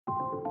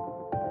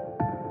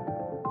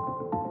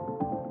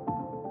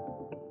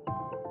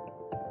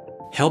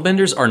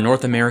Hellbenders are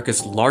North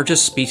America's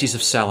largest species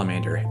of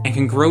salamander and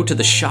can grow to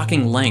the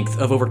shocking length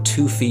of over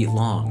 2 feet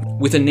long.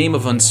 With a name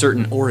of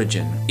uncertain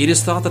origin, it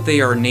is thought that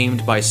they are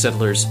named by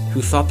settlers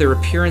who thought their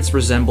appearance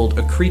resembled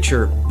a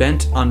creature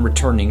bent on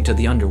returning to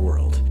the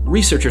underworld.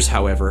 Researchers,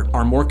 however,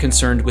 are more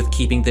concerned with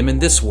keeping them in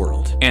this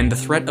world, and the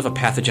threat of a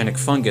pathogenic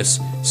fungus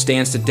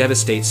stands to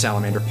devastate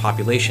salamander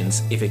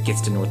populations if it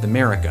gets to North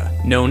America,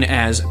 known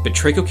as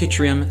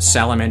Batrachochytrium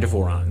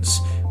salamandivorans,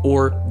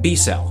 or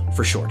Bsal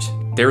for short.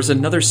 There is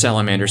another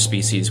salamander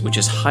species which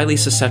is highly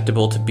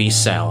susceptible to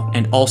Bsal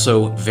and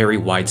also very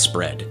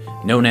widespread,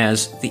 known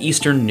as the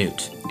eastern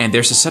newt. And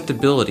their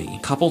susceptibility,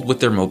 coupled with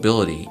their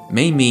mobility,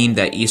 may mean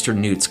that eastern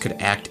newts could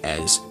act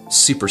as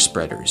super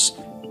spreaders.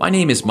 My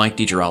name is Mike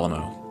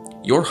DiGirolamo,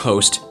 your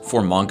host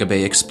for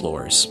Mongabay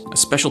Explores, a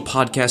special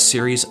podcast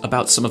series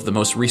about some of the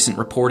most recent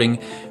reporting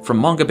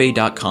from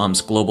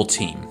Mongabay.com's global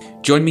team.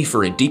 Join me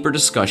for a deeper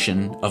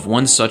discussion of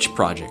one such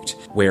project,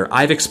 where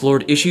I've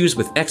explored issues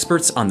with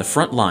experts on the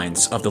front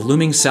lines of the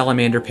looming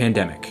salamander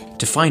pandemic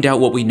to find out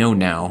what we know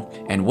now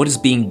and what is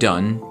being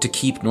done to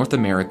keep North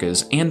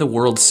America's and the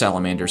world's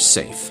salamanders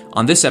safe.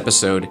 On this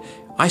episode,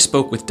 I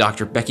spoke with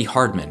Dr. Becky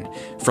Hardman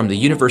from the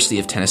University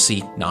of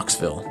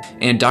Tennessee-Knoxville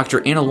and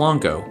Dr. Anna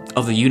Longo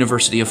of the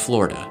University of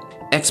Florida,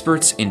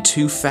 experts in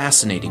two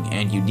fascinating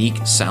and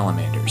unique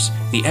salamanders,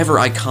 the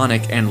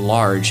ever-iconic and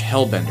large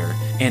hellbender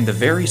and the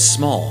very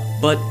small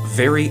but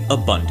very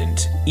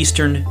abundant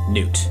eastern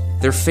newt,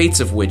 their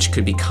fates of which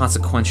could be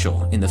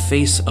consequential in the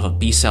face of a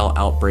Bsal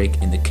outbreak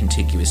in the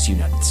contiguous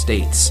United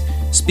States.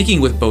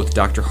 Speaking with both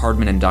Dr.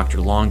 Hardman and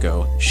Dr.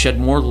 Longo shed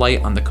more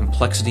light on the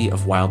complexity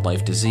of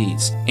wildlife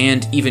disease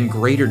and even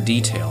greater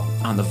detail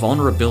on the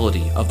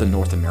vulnerability of the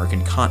North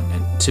American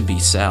continent to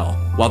Bsal.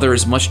 While there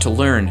is much to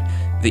learn,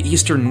 the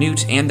eastern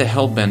newt and the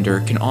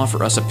hellbender can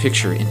offer us a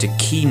picture into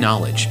key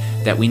knowledge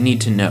that we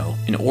need to know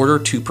in order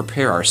to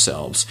prepare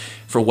ourselves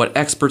for what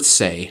experts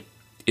say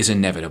is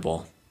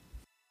inevitable.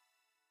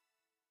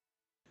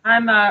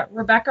 I'm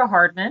Rebecca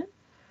Hardman.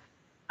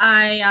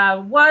 I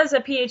was a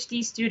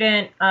PhD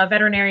student,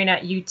 veterinarian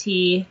at UT.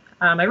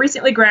 I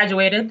recently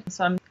graduated,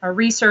 so I'm a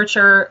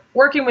researcher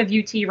working with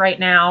UT right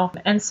now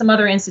and some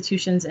other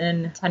institutions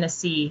in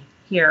Tennessee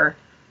here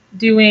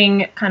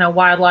doing kind of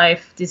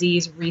wildlife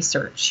disease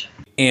research.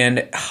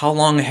 And how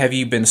long have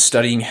you been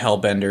studying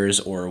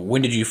hellbenders, or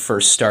when did you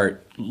first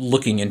start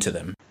looking into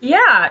them?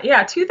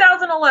 Yeah,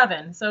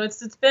 2011. So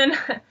it's been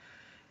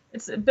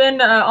it's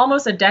been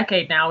almost a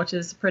decade now, which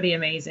is pretty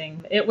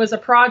amazing. It was a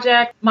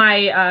project.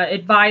 My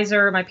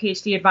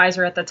PhD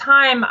advisor at the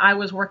time, I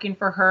was working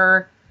for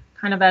her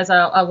kind of as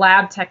a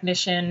lab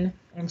technician,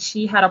 and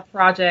she had a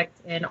project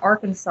in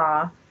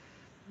Arkansas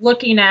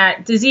looking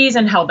at disease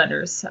in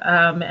hellbenders.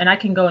 And I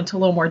can go into a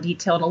little more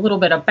detail and a little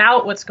bit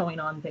about what's going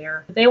on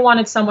there. They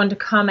wanted someone to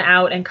come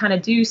out and kind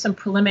of do some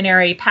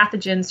preliminary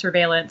pathogen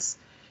surveillance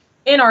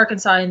in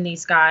Arkansas in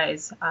these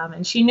guys.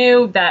 And she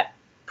knew that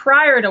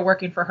prior to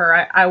working for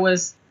her, I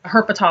was a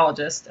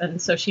herpetologist,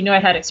 and so she knew I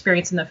had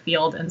experience in the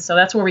field, and so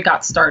that's where we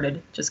got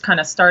started, just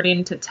kind of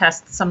starting to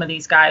test some of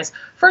these guys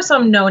for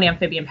some known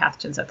amphibian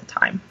pathogens at the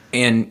time.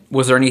 And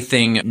was there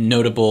anything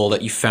notable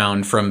that you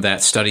found from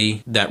that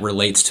study that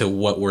relates to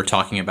what we're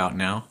talking about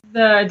now?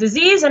 The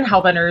disease in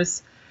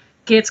hellbenders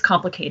gets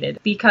complicated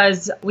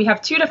because we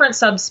have two different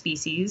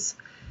subspecies.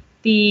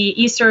 The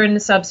eastern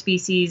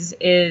subspecies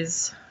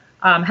has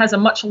a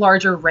much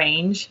larger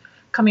range,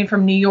 coming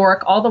from New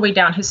York all the way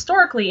down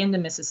historically into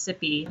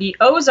Mississippi. The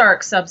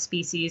Ozark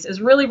subspecies is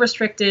really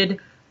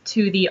restricted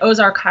to the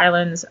Ozark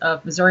Highlands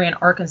of Missouri and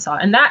Arkansas.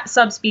 And that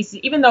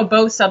subspecies, even though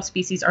both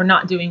subspecies are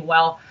not doing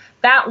well,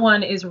 that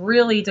one is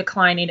really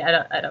declining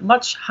at a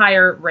much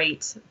higher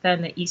rate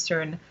than the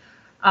eastern,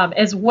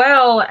 as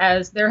well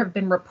as there have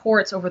been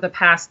reports over the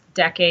past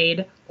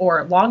decade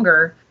or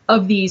longer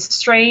of these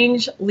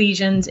strange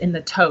lesions in the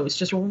toes,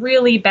 just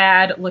really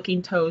bad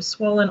looking toes,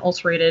 swollen,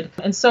 ulcerated.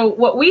 And so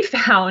what we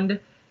found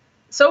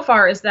so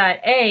far is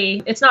that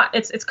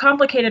it's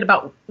complicated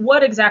about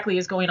what exactly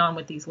is going on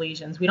with these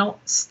lesions. We don't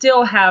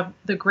still have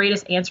the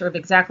greatest answer of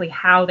exactly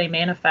how they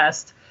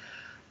manifest.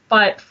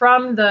 But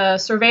from the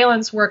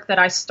surveillance work that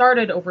I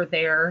started over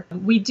there,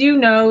 we do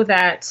know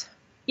that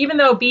even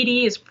though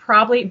BD,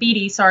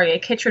 a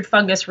chytrid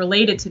fungus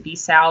related to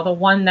Bsal, the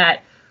one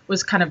that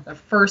was kind of the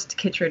first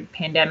chytrid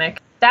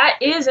pandemic, that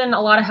is in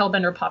a lot of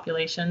hellbender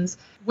populations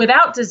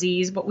without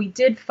disease. But we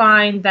did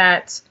find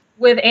that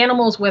with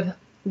animals with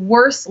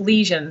worse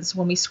lesions,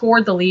 when we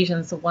scored the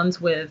lesions, the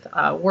ones with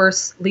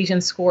worse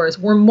lesion scores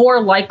were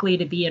more likely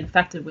to be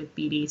infected with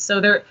BD. So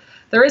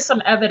there is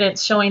some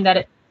evidence showing that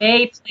it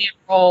may play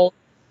a role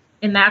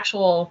in the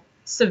actual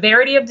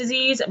severity of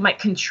disease. It might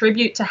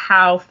contribute to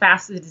how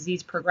fast the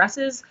disease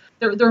progresses.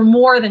 They're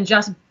more than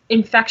just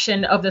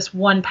infection of this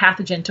one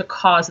pathogen to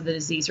cause the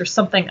disease or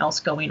something else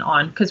going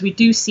on, because we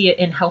do see it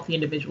in healthy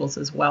individuals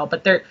as well.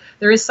 But there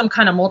is some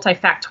kind of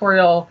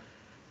multifactorial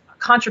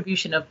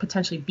contribution of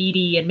potentially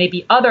BD and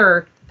maybe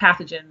other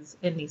pathogens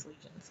in these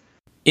lesions.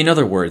 In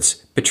other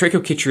words,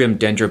 Batrachochytrium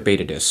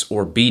dendrobatidis,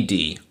 or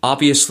BD,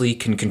 obviously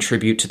can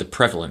contribute to the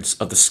prevalence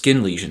of the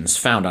skin lesions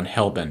found on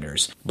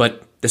hellbenders,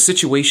 but the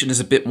situation is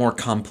a bit more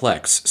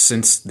complex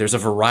since there's a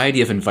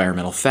variety of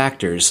environmental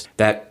factors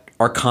that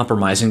are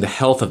compromising the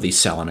health of these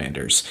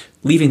salamanders,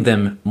 leaving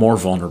them more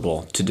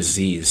vulnerable to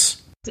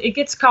disease. It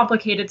gets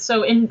complicated.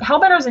 So in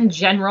hellbenders in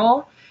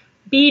general,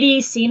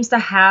 BD seems to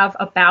have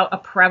about a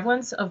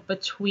prevalence of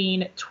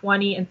between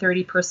 20 and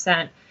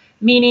 30%,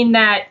 meaning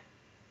that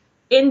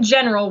in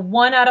general,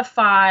 1 out of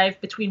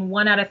 5, between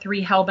 1 out of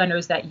 3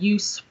 hellbenders that you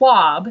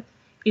swab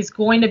is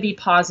going to be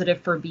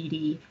positive for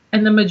BD.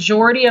 And the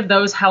majority of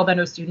those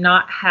hellbenders do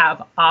not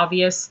have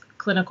obvious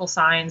clinical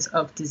signs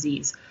of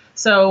disease.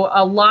 So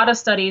a lot of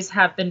studies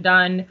have been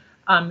done,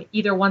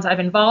 either ones I've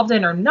involved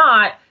in or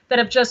not, that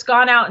have just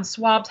gone out and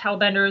swabbed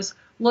hellbenders,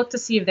 looked to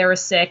see if they were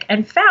sick,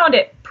 and found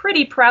it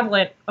pretty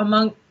prevalent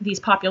among these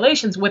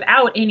populations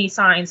without any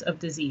signs of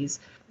disease.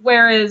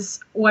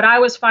 Whereas what I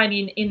was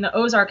finding in the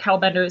Ozark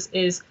hellbenders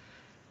is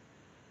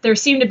there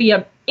seemed to be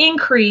an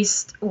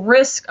increased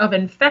risk of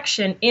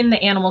infection in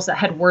the animals that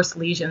had worse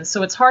lesions.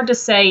 So it's hard to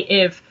say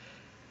if,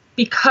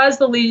 because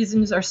the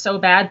lesions are so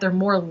bad, they're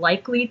more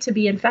likely to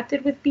be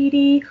infected with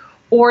BD,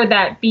 or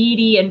that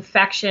BD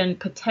infection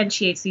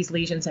potentiates these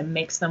lesions and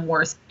makes them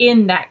worse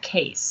in that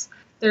case.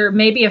 There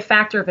may be a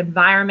factor of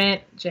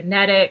environment,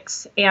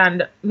 genetics,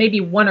 and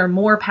maybe one or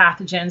more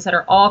pathogens that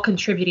are all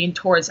contributing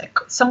towards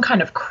some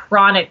kind of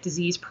chronic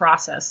disease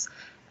process.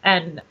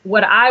 And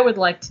what I would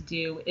like to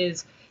do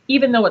is,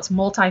 even though it's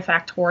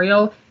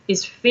multifactorial,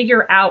 is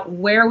figure out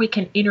where we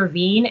can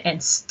intervene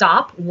and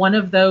stop one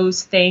of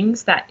those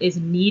things that is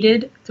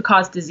needed to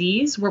cause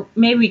disease, where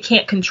maybe we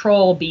can't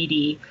control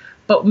BD,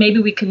 but maybe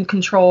we can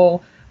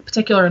control a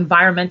particular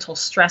environmental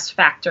stress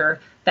factor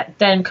that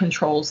then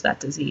controls that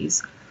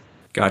disease.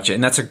 Gotcha.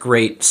 And that's a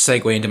great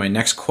segue into my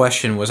next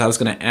question. I was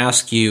going to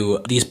ask you,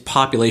 these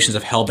populations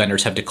of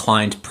hellbenders have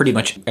declined pretty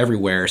much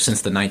everywhere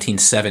since the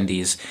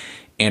 1970s.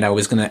 And I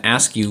was going to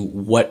ask you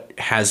what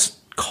has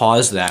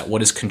caused that,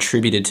 what has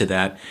contributed to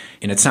that.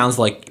 And it sounds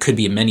like it could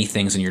be many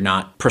things and you're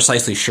not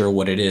precisely sure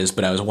what it is,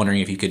 but I was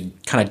wondering if you could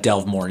kind of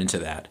delve more into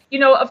that. You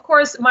know, of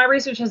course, my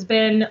research has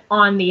been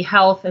on the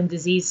health and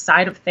disease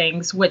side of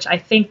things, which I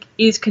think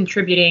is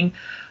contributing,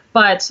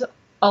 but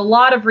a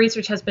lot of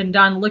research has been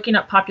done looking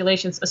at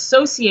populations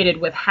associated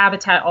with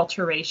habitat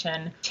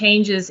alteration,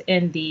 changes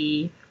in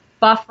the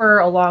buffer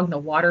along the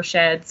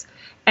watersheds.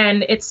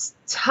 And it's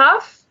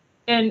tough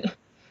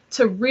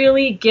to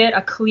really get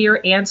a clear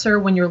answer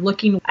when you're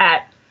looking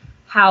at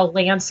how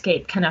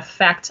landscape can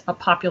affect a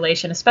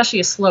population,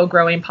 especially a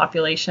slow-growing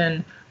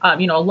population, a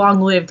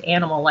long-lived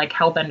animal like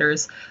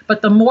hellbenders.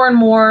 But the more and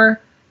more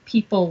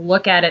people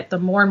look at it, the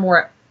more and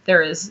more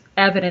there is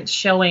evidence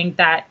showing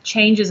that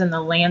changes in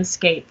the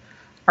landscape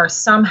are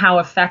somehow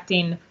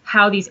affecting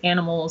how these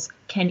animals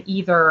can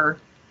either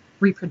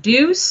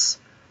reproduce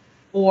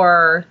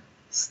or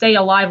stay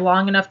alive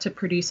long enough to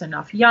produce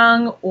enough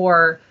young,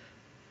 or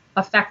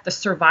affect the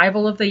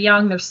survival of the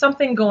young. There's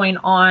something going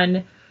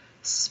on,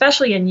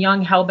 especially in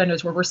young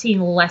hellbenders, where we're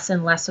seeing less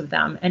and less of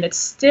them. And it's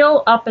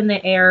still up in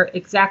the air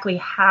exactly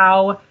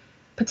how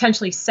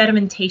potentially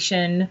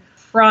sedimentation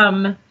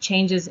from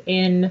changes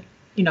in,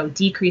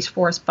 decreased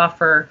forest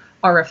buffer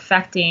are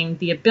affecting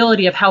the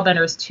ability of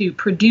hellbenders to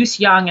produce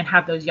young and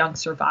have those young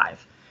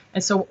survive.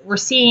 And so we're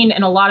seeing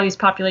in a lot of these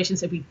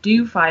populations, if we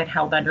do find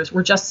hellbenders,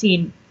 we're just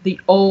seeing the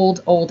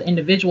old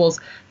individuals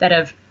that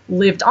have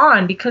lived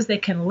on because they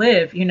can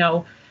live,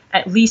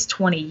 at least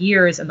 20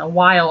 years in the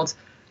wild,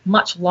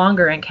 much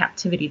longer in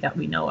captivity that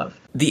we know of.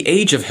 The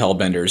age of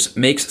hellbenders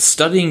makes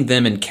studying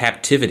them in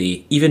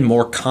captivity even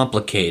more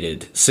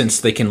complicated since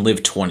they can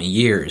live 20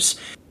 years.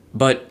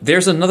 But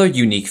there's another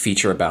unique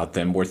feature about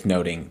them worth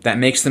noting that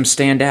makes them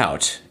stand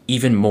out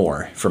even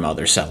more from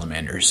other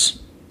salamanders.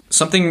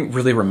 Something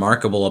really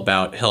remarkable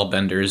about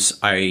hellbenders,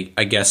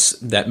 I guess,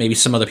 that maybe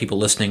some other people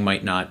listening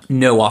might not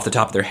know off the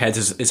top of their heads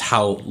is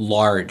how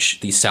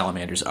large these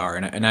salamanders are.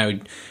 And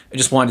I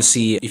just wanted to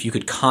see if you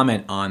could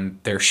comment on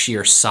their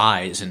sheer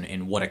size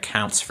and what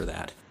accounts for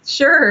that.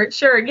 Sure.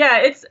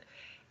 Yeah,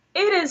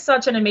 it is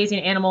such an amazing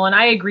animal. And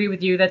I agree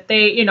with you that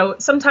they,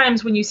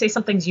 sometimes when you say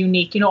something's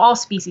unique, all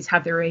species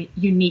have their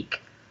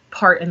unique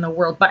part in the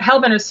world. But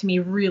hellbenders to me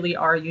really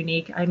are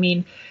unique. I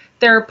mean,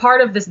 they're part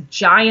of this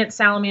giant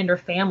salamander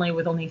family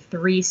with only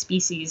 3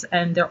 species,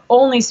 and they're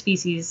only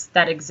species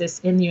that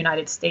exist in the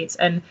United States.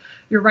 And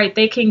you're right,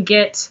 they can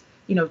get,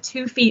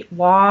 2 feet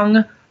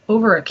long,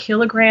 over 1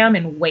 kilogram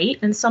in weight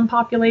in some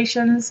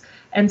populations.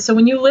 And so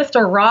when you lift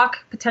a rock,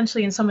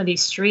 potentially in some of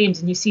these streams,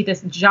 and you see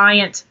this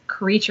giant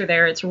creature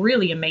there, it's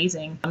really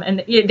amazing.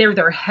 And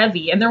they're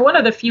heavy, and they're one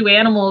of the few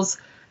animals,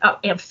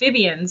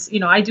 amphibians,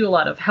 I do a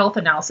lot of health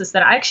analysis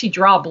that I actually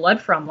draw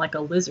blood from like a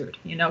lizard,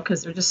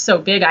 because they're just so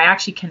big. I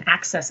actually can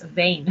access a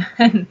vein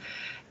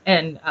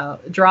and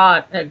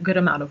draw a good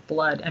amount of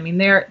blood. I mean,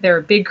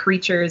 they're big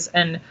creatures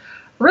and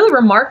really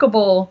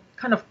remarkable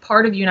kind of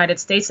part of the United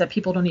States that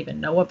people don't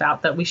even know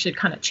about, that we should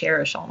kind of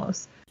cherish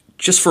almost.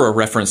 Just for a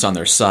reference on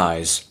their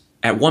size,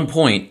 At one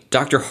point,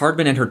 Dr.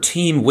 Hardman and her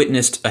team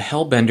witnessed a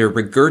hellbender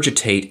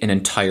regurgitate an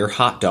entire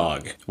hot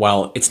dog.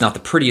 While it's not the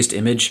prettiest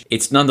image,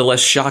 it's nonetheless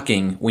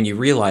shocking when you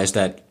realize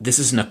that this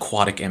is an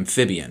aquatic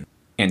amphibian,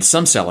 and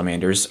some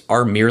salamanders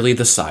are merely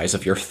the size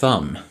of your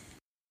thumb.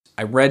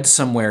 I read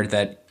somewhere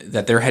that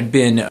there had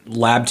been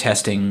lab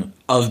testing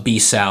of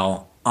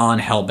Bsal on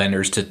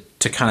hellbenders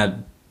to kind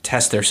of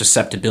test their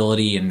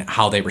susceptibility and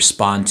how they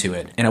respond to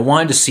it. And I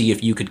wanted to see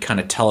if you could kind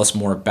of tell us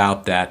more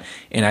about that.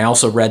 And I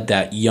also read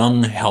that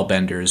young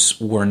hellbenders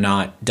were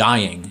not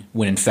dying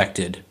when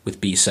infected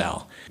with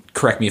Bsal.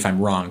 Correct me if I'm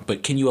wrong,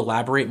 but can you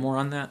elaborate more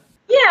on that?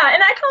 Yeah,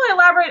 and I can only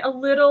elaborate a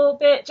little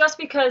bit just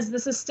because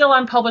this is still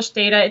unpublished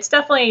data. It's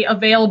definitely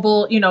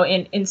available,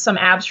 in some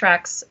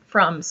abstracts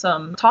from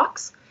some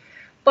talks.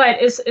 But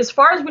as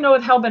far as we know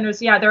with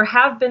hellbenders, yeah, there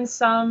have been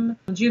some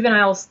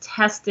juveniles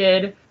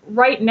tested.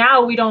 Right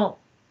now,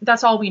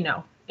 that's all we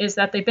know, is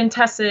that they've been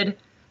tested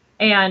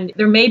and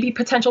there may be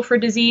potential for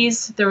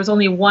disease. There was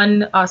only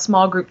one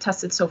small group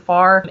tested so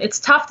far. It's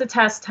tough to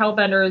test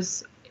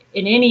hellbenders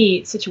in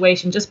any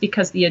situation just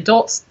because the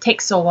adults take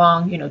so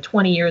long,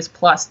 20 years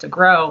plus to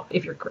grow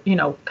if you're,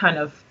 kind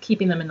of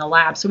keeping them in the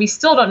lab. So we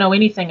still don't know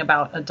anything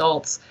about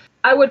adults.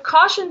 I would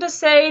caution to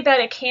say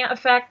that it can't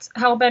affect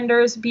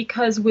hellbenders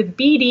because with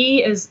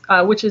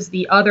BD, which is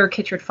the other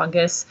chytrid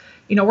fungus,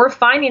 we're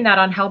finding that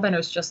on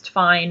hellbenders just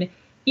fine,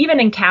 even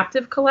in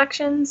captive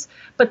collections.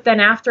 But then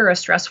after a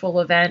stressful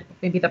event,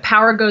 maybe the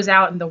power goes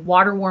out and the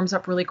water warms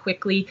up really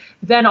quickly,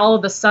 then all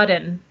of a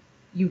sudden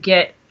you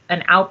get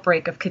an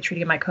outbreak of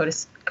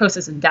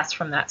chytridiomycosis and deaths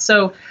from that.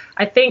 So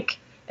I think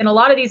in a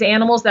lot of these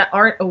animals that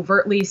aren't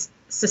overtly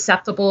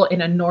susceptible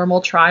in a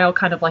normal trial,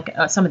 kind of like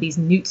some of these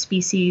newt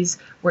species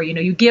where,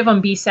 you give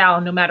them Bsal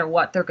and no matter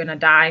what, they're going to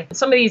die.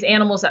 Some of these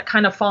animals that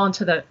kind of fall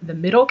into the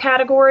middle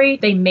category,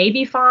 they may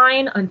be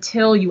fine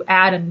until you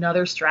add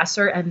another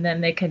stressor and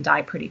then they can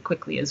die pretty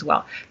quickly as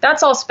well.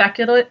 That's all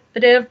speculative,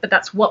 but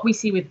that's what we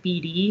see with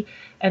BD.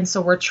 And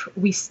so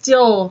we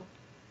still,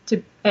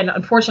 and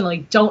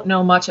unfortunately don't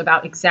know much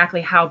about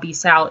exactly how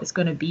Bsal is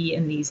going to be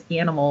in these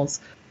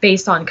animals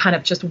based on kind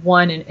of just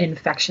one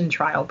infection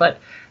trial. But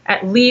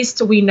at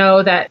least we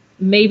know that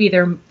maybe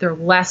they're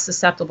less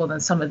susceptible than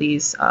some of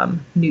these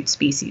newt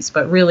species,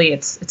 but really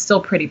it's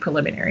still pretty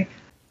preliminary.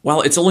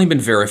 While it's only been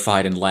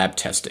verified in lab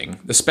testing,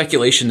 the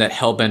speculation that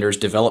hellbenders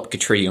develop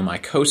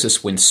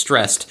chytridiomycosis when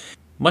stressed,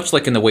 much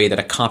like in the way that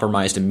a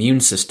compromised immune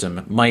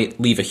system might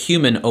leave a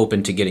human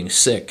open to getting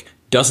sick,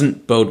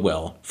 doesn't bode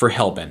well for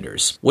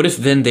hellbenders. What if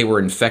then they were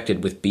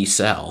infected with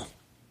Bsal?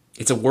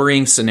 It's a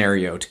worrying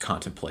scenario to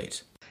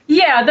contemplate.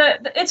 Yeah,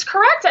 it's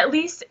correct, at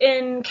least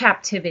in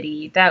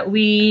captivity, that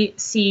we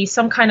see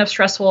some kind of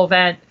stressful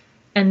event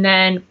and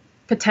then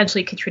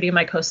potentially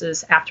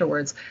chytridiomycosis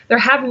afterwards. There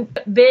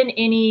haven't been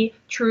any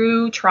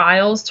true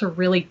trials to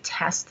really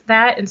test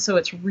that, and so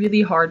it's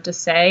really hard to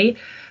say.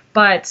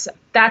 But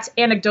that's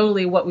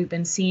anecdotally what we've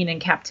been seeing in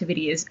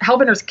captivity is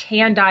hellbenders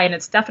can die, and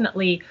it's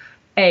definitely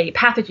a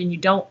pathogen you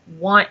don't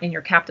want in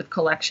your captive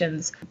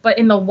collections. But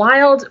in the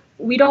wild,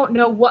 we don't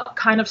know what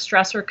kind of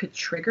stressor could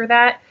trigger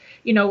that.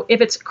 If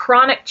it's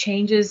chronic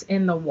changes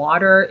in the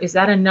water, is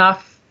that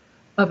enough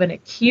of an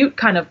acute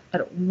kind of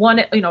a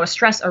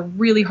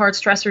really hard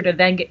stressor to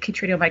then get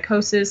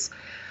chytridiomycosis?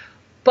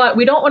 But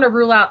we don't want to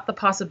rule out the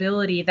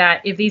possibility that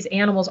if these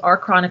animals are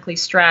chronically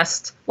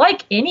stressed,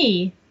 like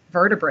any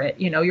vertebrate,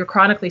 you're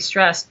chronically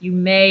stressed, you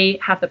may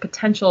have the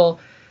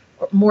potential,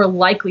 more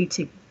likely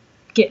to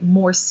get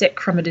more sick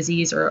from a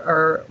disease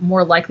or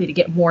more likely to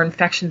get more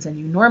infections than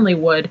you normally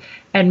would.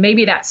 And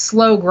maybe that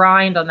slow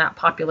grind on that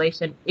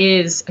population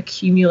is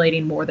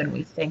accumulating more than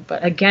we think.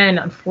 But again,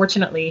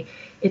 unfortunately,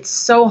 it's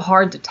so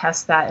hard to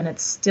test that and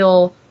it's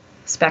still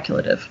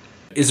speculative.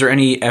 Is there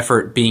any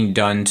effort being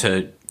done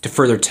to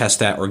further test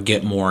that or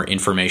get more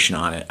information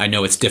on it? I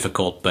know it's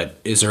difficult, but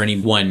is there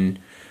anyone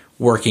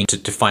working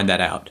to find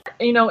that out?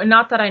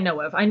 Not that I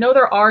know of. I know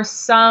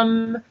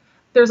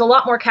there's a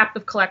lot more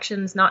captive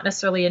collections, not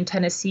necessarily in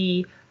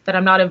Tennessee, that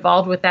I'm not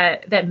involved with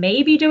that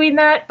may be doing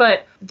that.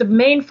 But the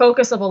main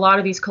focus of a lot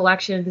of these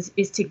collections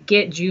is to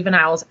get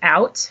juveniles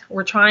out.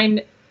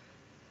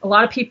 A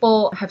lot of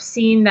people have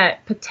seen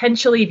that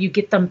potentially if you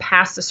get them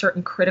past a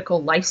certain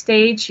critical life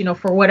stage,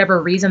 for whatever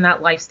reason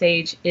that life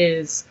stage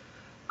is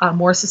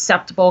more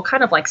susceptible,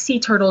 kind of like sea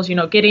turtles,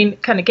 getting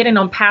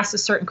them past a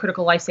certain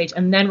critical life stage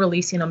and then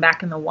releasing them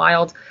back in the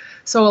wild.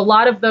 So a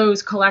lot of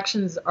those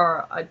collections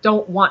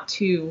don't want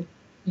to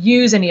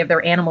use any of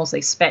their animals they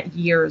spent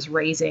years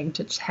raising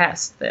to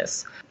test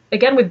this.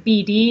 Again, with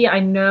BD, I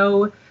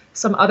know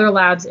some other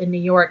labs in New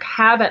York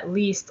have at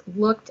least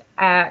looked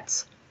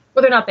at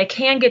whether or not they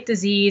can get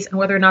disease and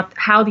whether or not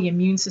how the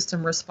immune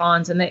system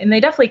responds. And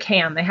they definitely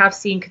can. They have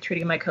seen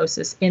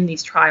chytridiomycosis in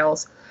these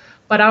trials.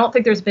 But I don't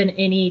think there's been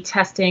any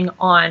testing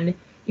on,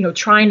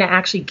 trying to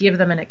actually give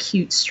them an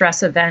acute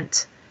stress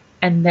event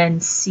and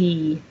then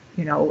see,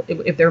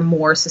 if they're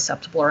more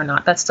susceptible or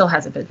not. That still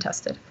hasn't been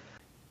tested.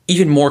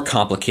 Even more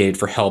complicated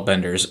for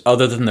hellbenders,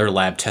 other than their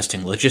lab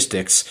testing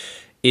logistics,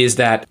 is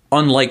that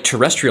unlike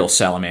terrestrial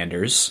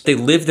salamanders, they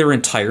live their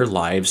entire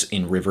lives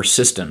in river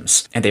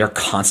systems, and they are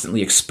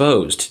constantly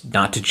exposed,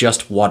 not to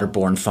just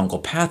waterborne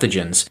fungal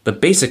pathogens, but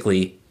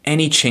basically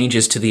any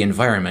changes to the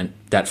environment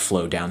that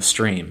flow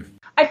downstream.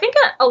 I think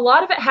a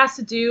lot of it has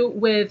to do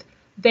with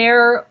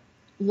their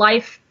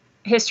life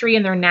history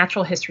and their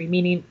natural history,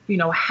 meaning,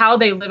 how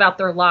they live out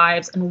their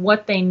lives and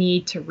what they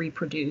need to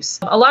reproduce.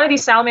 A lot of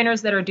these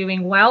salamanders that are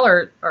doing well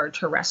are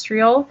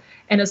terrestrial,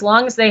 and as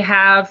long as they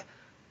have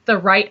the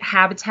right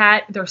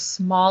habitat, they're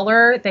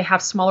smaller, they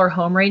have smaller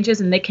home ranges,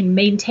 and they can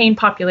maintain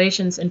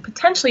populations in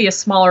potentially a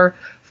smaller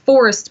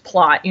forest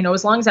plot.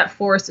 As long as that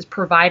forest is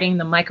providing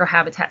the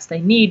microhabitats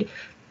they need,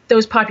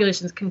 those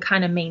populations can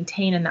kind of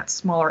maintain in that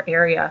smaller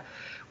area.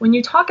 When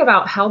you talk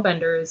about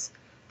hellbenders,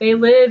 they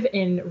live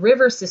in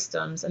river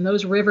systems, and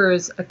those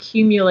rivers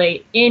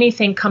accumulate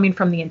anything coming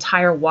from the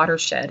entire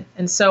watershed.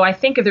 And so I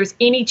think if there's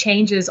any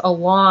changes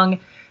along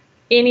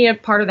any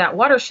part of that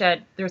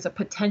watershed, there's a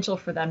potential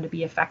for them to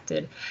be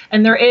affected.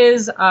 And there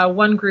is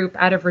one group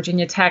out of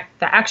Virginia Tech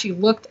that actually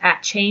looked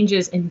at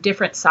changes in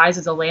different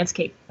sizes of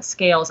landscape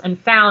scales and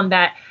found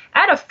that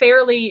at a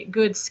fairly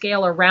good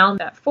scale around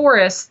that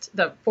forest,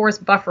 the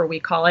forest buffer we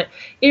call it,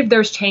 if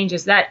there's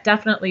changes, that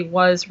definitely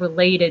was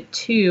related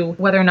to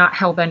whether or not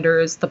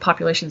hellbenders, the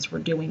populations were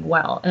doing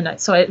well. And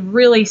so it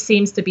really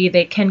seems to be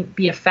they can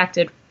be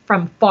affected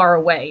from far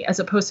away, as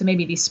opposed to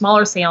maybe these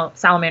smaller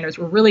salamanders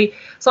were really,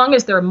 as long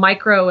as their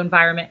micro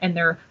environment and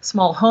their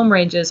small home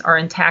ranges are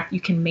intact, you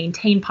can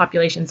maintain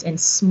populations in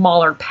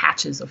smaller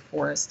patches of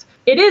forest.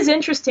 It is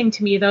interesting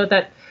to me, though,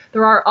 that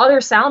there are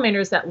other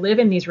salamanders that live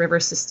in these river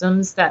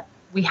systems that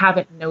we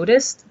haven't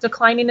noticed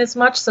declining as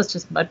much, such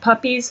as mud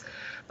puppies.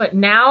 But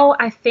now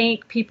I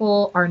think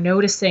people are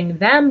noticing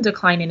them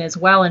declining as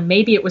well. And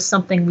maybe it was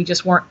something we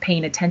just weren't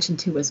paying attention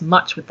to as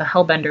much with the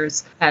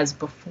hellbenders as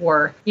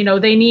before.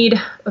 They need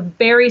a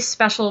very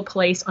special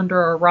place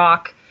under a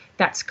rock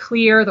that's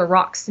clear. The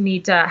rocks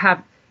need to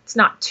have, it's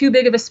not too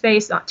big of a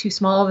space, not too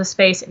small of a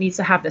space. It needs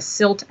to have the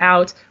silt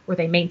out where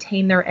they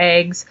maintain their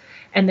eggs.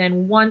 And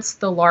then once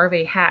the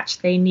larvae hatch,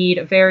 they need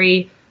a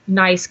very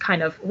nice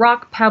kind of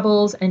rock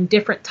pebbles and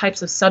different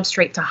types of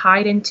substrate to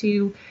hide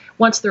into.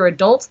 Once they're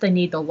adults, they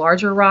need the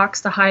larger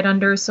rocks to hide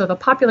under. So the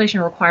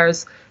population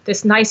requires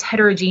this nice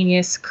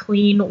heterogeneous,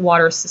 clean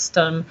water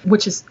system,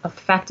 which is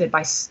affected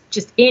by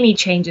just any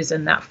changes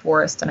in that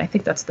forest. And I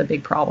think that's the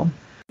big problem.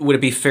 Would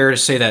it be fair to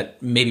say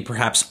that maybe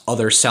perhaps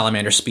other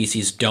salamander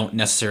species don't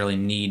necessarily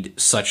need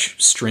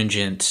such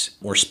stringent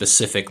or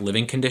specific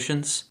living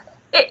conditions?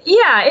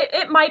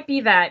 It might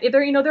be that.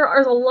 There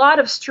are a lot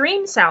of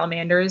stream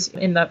salamanders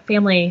in the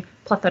family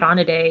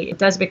Plethodonidae,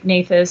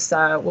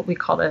 Desbignathus, what we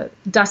call the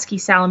dusky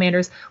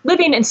salamanders,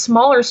 living in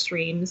smaller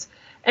streams.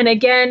 And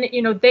again,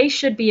 they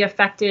should be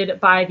affected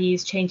by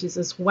these changes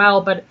as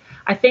well. But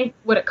I think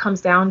what it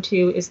comes down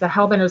to is the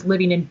hellbenders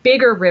living in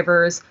bigger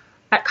rivers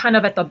at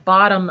the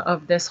bottom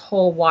of this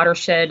whole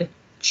watershed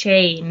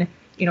chain,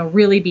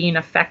 really being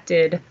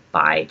affected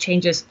by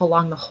changes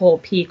along the whole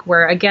peak,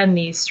 where again,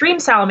 these stream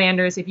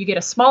salamanders, if you get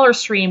a smaller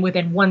stream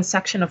within one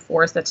section of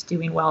forest that's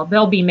doing well,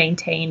 they'll be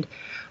maintained.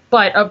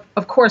 But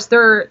of course,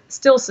 they're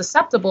still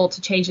susceptible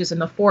to changes in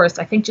the forest,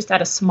 I think just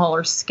at a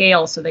smaller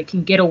scale, so they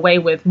can get away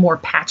with more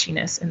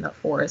patchiness in the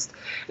forest.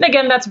 And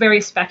again, that's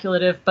very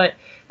speculative, but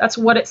that's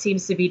what it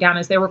seems to be down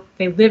as they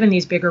live in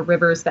these bigger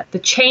rivers, that the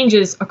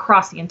changes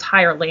across the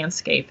entire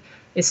landscape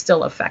is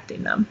still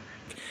affecting them.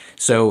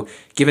 So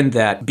given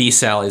that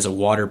Bsal is a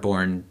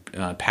waterborne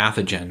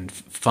pathogen,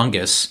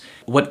 fungus,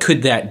 what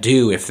could that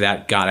do if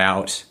that got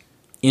out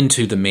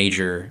into the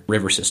major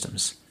river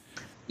systems?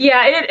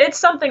 Yeah, it's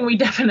something we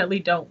definitely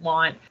don't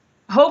want.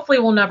 Hopefully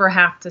we'll never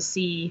have to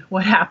see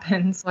what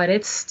happens, but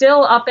it's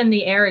still up in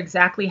the air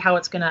exactly how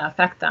it's going to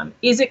affect them.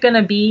 Is it going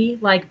to be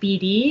like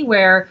BD,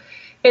 where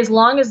as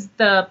long as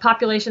the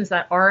populations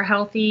that are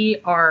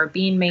healthy are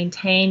being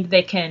maintained,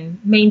 they can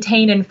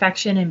maintain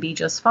infection and be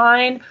just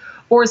fine?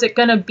 Or is it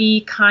going to be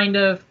kind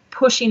of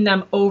pushing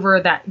them over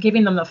that,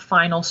 giving them the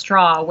final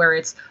straw, where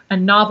it's a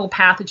novel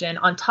pathogen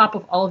on top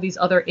of all of these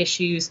other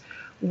issues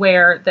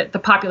where the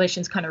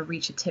populations kind of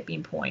reach a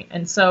tipping point?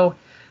 And so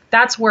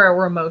that's where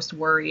we're most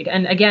worried.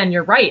 And again,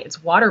 you're right, it's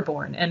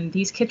waterborne, and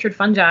these chytrid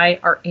fungi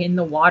are in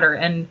the water,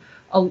 and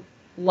a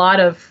lot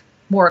of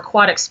more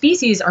aquatic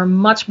species are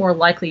much more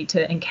likely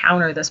to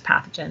encounter this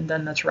pathogen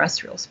than the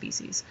terrestrial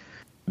species.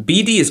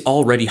 BD is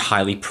already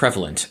highly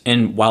prevalent,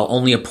 and while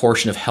only a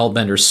portion of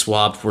hellbenders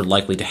swabbed were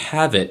likely to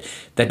have it,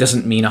 that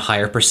doesn't mean a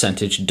higher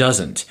percentage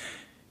doesn't.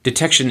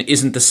 Detection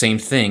isn't the same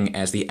thing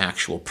as the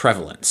actual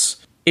prevalence.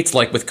 It's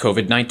like with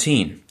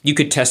COVID-19. You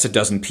could test a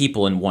dozen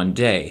people in one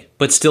day,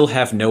 but still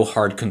have no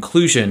hard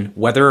conclusion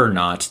whether or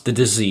not the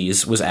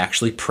disease was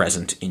actually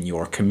present in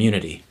your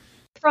community.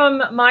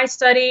 From my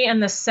study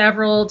and the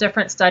several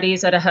different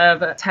studies that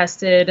have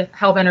tested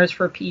hellbenders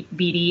for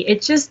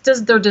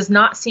BD, there does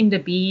not seem to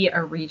be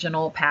a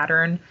regional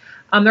pattern.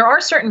 There are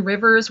certain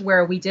rivers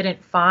where we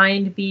didn't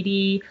find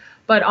BD,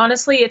 but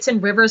honestly, it's in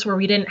rivers where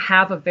we didn't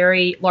have a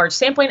very large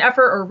sampling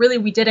effort, or really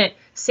we didn't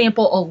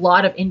sample a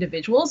lot of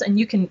individuals. And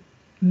you can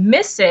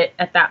miss it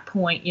at that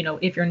point,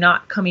 if you're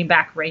not coming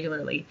back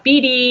regularly.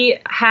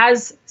 BD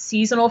has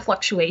seasonal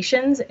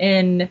fluctuations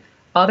in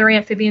other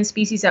amphibian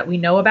species that we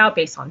know about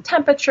based on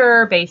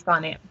temperature, based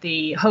on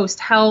the host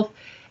health.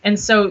 And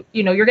so,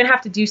 you're going to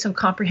have to do some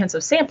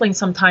comprehensive sampling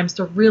sometimes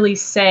to really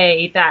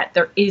say that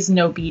there is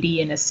no BD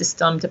in a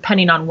system,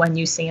 depending on when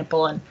you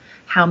sample and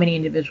how many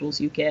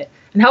individuals you get.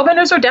 And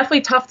hellbenders are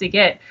definitely tough to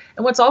get.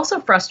 And what's also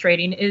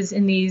frustrating is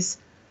in these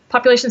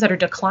populations that are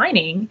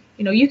declining,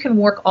 you can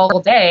work all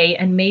day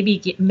and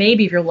maybe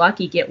if you're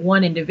lucky, get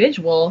one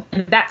individual,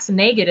 and that's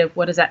negative.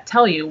 What does that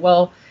tell you?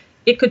 Well,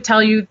 it could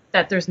tell you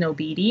that there's no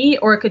BD,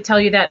 or it could tell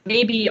you that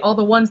maybe all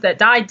the ones that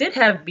died did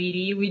have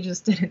BD. We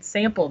just didn't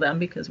sample them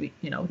because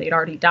they'd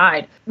already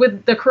died.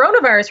 With the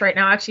coronavirus right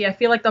now, actually, I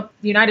feel like the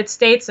United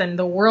States and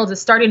the world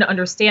is starting to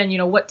understand,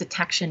 what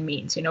detection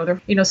means.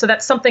 So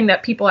that's something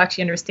that people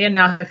actually understand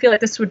now. I feel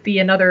like this would be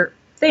another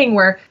thing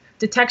where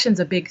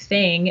detection's a big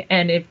thing,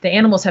 and if the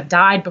animals have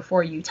died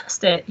before you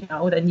test it,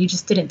 then you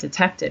just didn't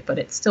detect it, but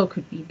it still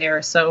could be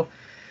there. So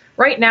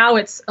right now,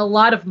 it's a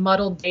lot of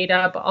muddled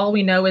data, but all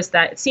we know is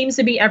that it seems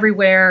to be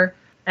everywhere,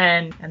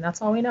 and that's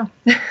all we know.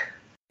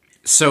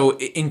 So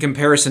in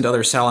comparison to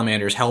other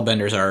salamanders,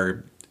 hellbenders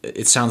are,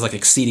 it sounds like,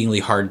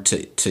 exceedingly hard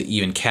to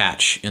even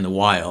catch in the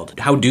wild.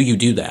 How do you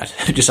do that?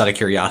 Just out of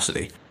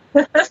curiosity.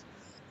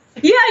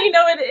 Yeah,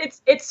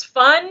 it's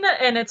fun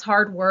and it's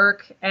hard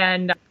work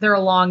and there are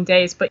long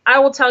days. But I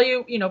will tell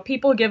you,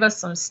 people give us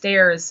some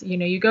stares.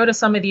 You go to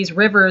some of these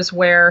rivers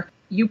where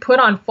you put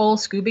on full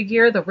scuba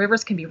gear, the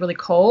rivers can be really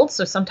cold.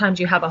 So sometimes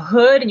you have a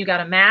hood and you got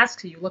a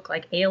mask, so you look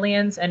like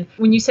aliens. And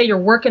when you say you're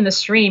working the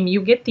stream,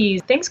 you get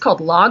these things called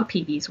log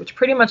PVs, which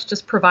pretty much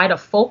just provide a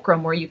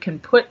fulcrum where you can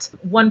put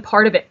one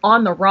part of it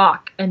on the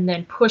rock and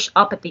then push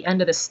up at the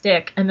end of the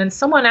stick. And then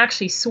someone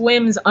actually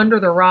swims under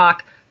the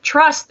rock,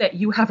 trust that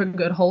you have a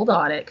good hold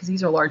on it, because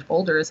these are large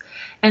boulders,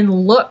 and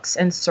looks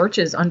and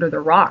searches under the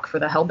rock for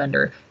the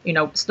hellbender,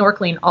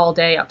 snorkeling all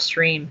day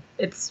upstream.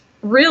 It's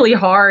really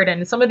hard.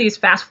 And some of these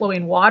fast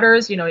flowing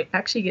waters, it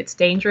actually gets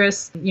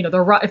dangerous.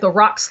 If the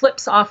rock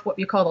slips off what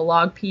we call the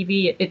log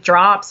PV, it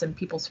drops and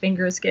people's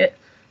fingers get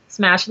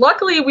smashed.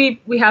 Luckily,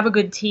 we have a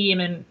good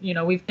team and,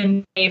 we've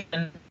been safe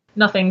and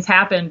nothing's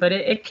happened, but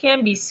it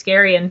can be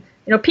scary. And,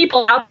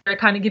 people out there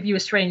kind of give you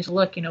a strange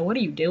look, what are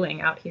you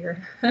doing out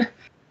here?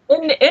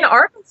 In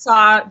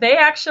Arkansas,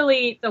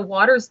 the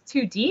water's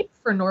too deep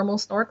for normal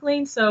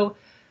snorkeling. So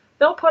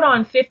they'll put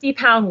on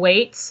 50-pound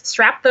weights,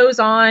 strap those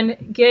on,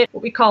 get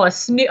what we call I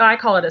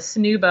call it a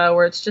snuba,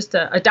 where it's just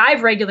a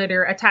dive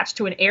regulator attached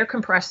to an air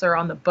compressor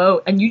on the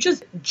boat. And you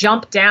just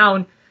jump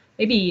down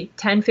maybe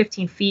 10,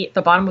 15 feet at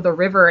the bottom of the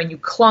river and you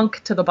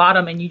clunk to the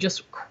bottom and you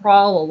just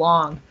crawl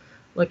along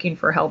looking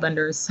for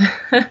hellbenders.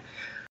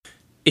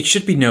 It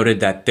should be noted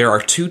that there are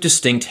two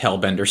distinct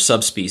hellbender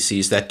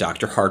subspecies that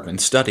Dr. Hardman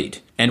studied.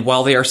 And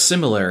while they are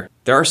similar,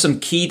 there are some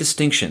key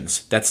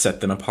distinctions that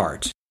set them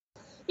apart.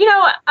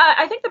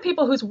 I think the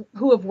people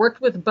who have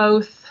worked with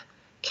both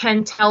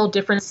can tell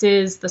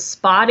differences. The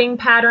spotting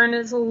pattern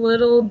is a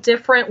little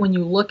different when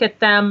you look at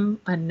them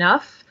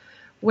enough,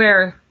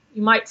 where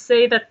you might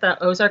say that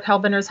the Ozark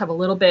hellbenders have a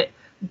little bit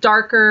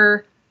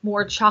darker,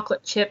 more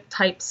chocolate chip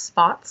type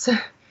spots,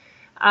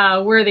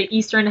 where the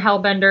eastern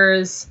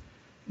hellbenders,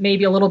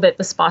 maybe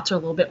the spots are a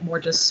little bit more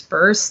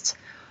dispersed.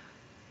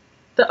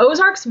 The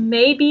Ozarks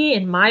maybe,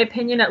 in my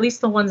opinion, at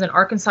least the ones in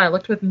Arkansas I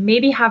looked with,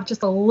 maybe have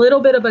just a little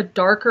bit of a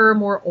darker,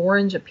 more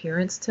orange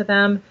appearance to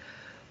them.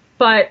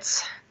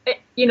 But,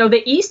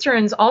 the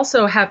Easterns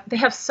also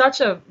have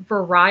such a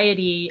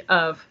variety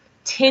of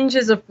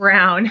tinges of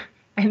brown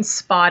and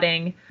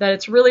spotting that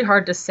it's really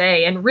hard to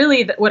say. And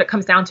really what it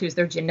comes down to is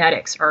their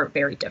genetics are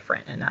very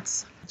different. And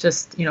that's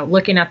just,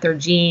 looking at their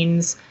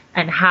genes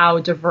and how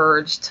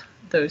diverged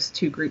those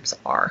two groups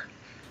are.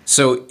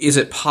 So is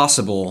it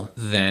possible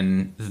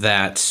then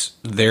that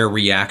their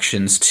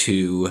reactions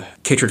to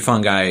chytrid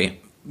fungi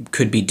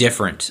could be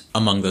different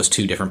among those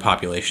two different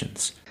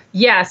populations?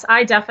 Yes,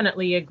 I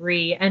definitely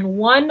agree. And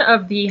one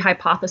of the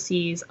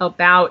hypotheses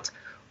about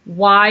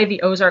why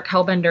the Ozark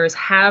hellbenders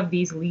have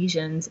these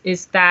lesions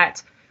is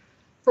that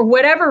for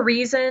whatever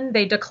reason,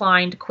 they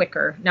declined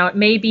quicker. Now, it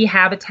may be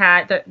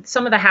habitat, that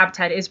some of the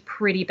habitat is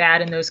pretty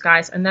bad in those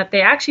guys, and that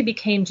they actually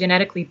became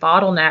genetically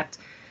bottlenecked.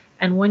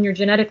 And when you're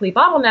genetically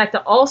bottlenecked,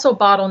 it also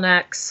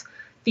bottlenecks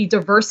the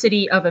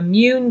diversity of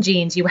immune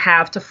genes you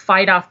have to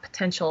fight off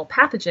potential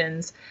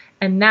pathogens.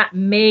 And that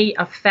may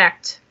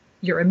affect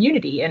your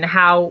immunity and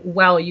how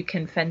well you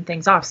can fend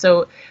things off.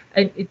 So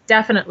it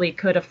definitely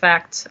could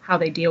affect how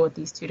they deal with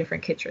these two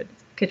different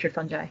chytrid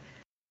fungi.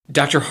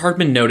 Dr.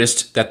 Hardman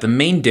noticed that the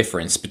main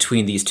difference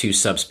between these two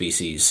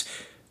subspecies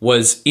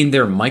was in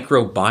their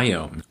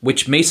microbiome,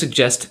 which may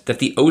suggest that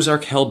the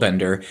Ozark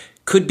hellbender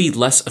could be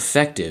less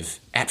effective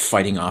at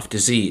fighting off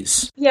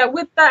disease. Yeah,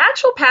 with the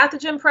actual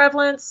pathogen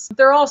prevalence,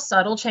 they're all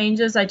subtle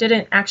changes. I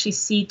didn't actually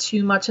see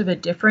too much of a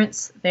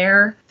difference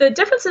there. The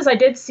differences I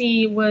did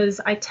see was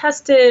I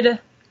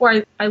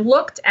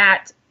looked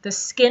at the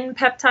skin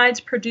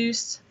peptides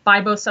produced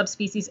by both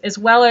subspecies, as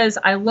well as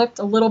I looked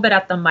a little bit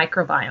at the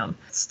microbiome.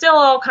 Still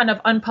all kind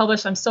of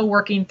unpublished. I'm still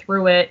working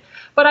through it.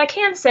 But I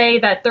can say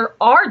that there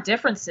are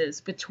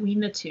differences between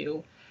the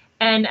two.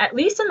 And at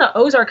least in the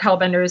Ozark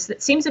hellbenders,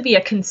 it seems to be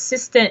a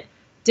consistent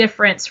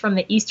difference from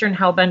the eastern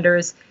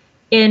hellbenders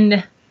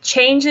in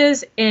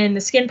changes in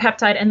the skin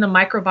peptide and the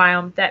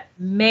microbiome that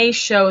may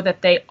show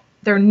that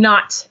they're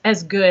not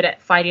as good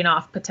at fighting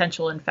off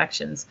potential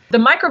infections. The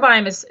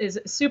microbiome is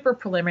super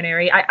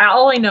preliminary.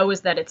 All I know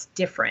is that it's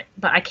different,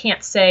 but I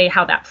can't say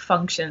how that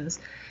functions.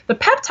 The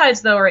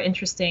peptides, though, are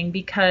interesting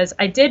because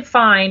I did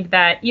find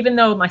that even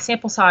though my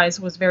sample size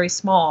was very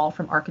small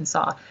from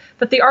Arkansas,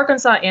 that the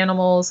Arkansas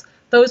animals,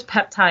 those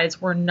peptides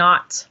were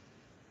not,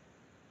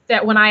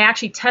 that when I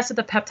actually tested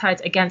the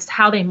peptides against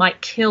how they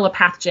might kill a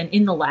pathogen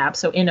in the lab,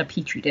 so in a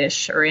petri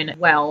dish or in a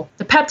well,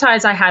 the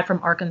peptides I had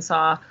from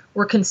Arkansas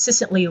were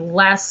consistently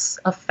less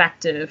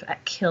effective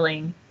at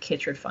killing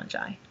chytrid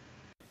fungi.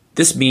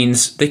 This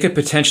means they could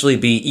potentially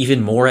be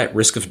even more at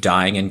risk of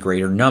dying in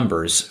greater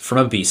numbers from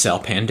a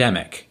Bsal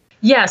pandemic.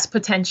 Yes,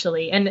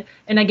 potentially. And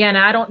again,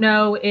 I don't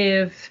know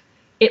if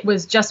it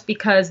was just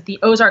because the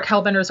Ozark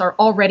hellbenders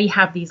already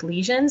have these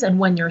lesions, and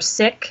when you're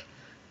sick,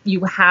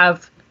 you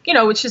have,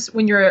 it's just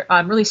when you're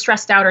really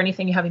stressed out or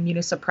anything, you have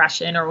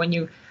immunosuppression, or when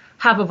you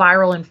have a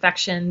viral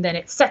infection, then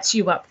it sets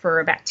you up for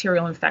a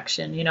bacterial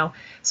infection,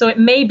 So it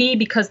may be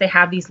because they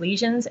have these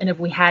lesions, and if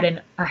we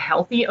had a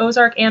healthy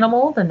Ozark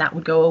animal, then that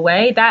would go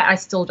away. That I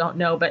still don't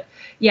know. But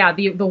yeah,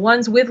 the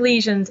ones with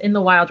lesions in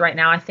the wild right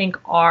now, I think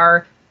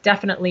are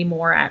definitely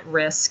more at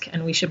risk,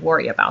 and we should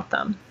worry about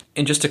them.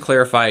 And just to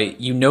clarify,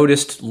 you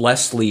noticed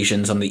less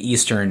lesions on the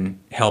eastern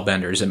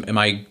hellbenders. Am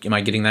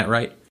I getting that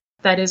right?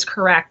 That is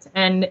correct.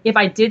 And if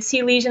I did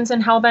see lesions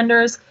in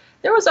hellbenders,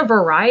 there was a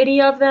variety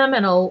of them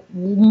and a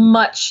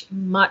much,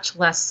 much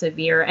less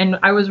severe. And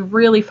I was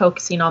really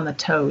focusing on the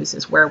toes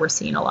is where we're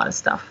seeing a lot of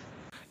stuff.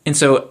 And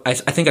so I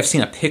think I've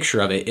seen a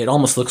picture of it. It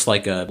almost looks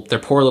like their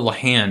poor little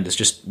hand is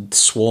just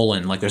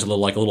swollen, like there's a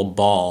little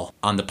ball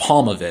on the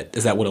palm of it.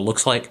 Is that what it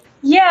looks like?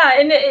 Yeah,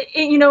 and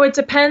it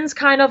depends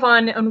kind of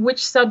on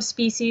which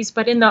subspecies,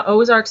 but in the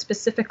Ozark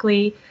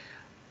specifically,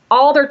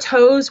 all their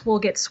toes will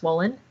get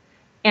swollen.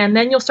 And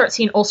then you'll start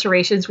seeing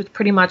ulcerations, which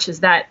pretty much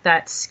is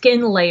that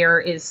skin layer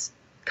is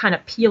kind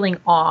of peeling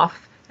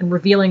off and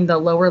revealing the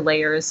lower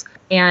layers.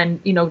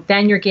 And,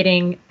 then you're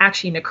getting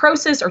actually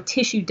necrosis or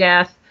tissue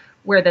death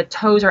where the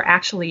toes are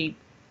actually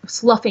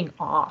sloughing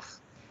off.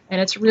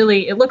 And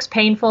it looks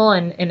painful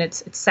and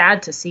it's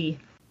sad to see.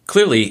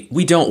 Clearly,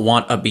 we don't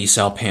want a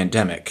Bsal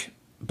pandemic,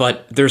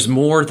 but there's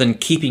more than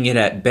keeping it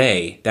at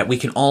bay that we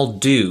can all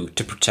do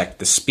to protect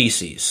the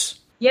species.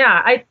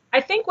 Yeah,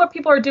 I think what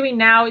people are doing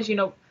now is,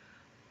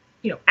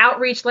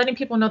 outreach, letting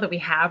people know that we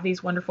have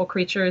these wonderful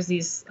creatures,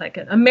 these like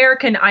an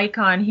American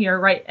icon here,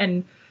 right?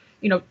 And,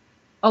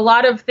 a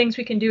lot of things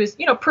we can do is,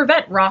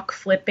 prevent rock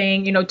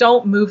flipping,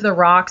 don't move the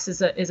rocks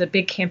is a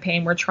big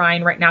campaign we're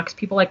trying right now because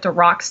people like to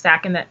rock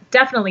stack and that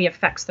definitely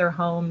affects their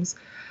homes.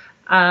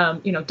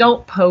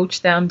 Don't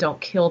poach them, don't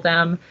kill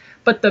them.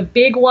 But the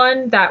big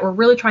one that we're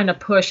really trying to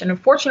push and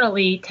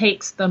unfortunately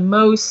takes the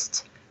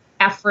most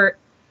effort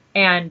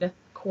and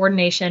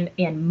coordination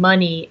and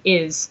money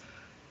is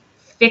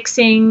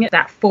fixing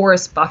that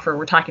forest buffer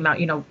we're talking about,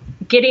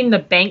 getting the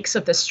banks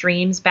of the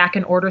streams back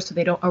in order so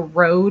they don't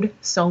erode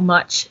so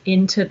much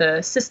into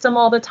the system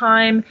all the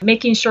time,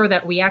 making sure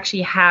that we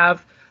actually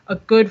have a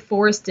good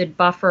forested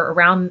buffer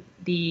around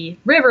the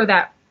river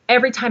that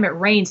every time it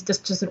rains, it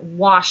just doesn't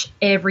wash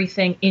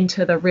everything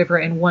into the river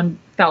in one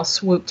fell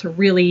swoop to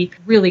really,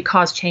 really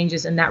cause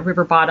changes in that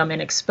river bottom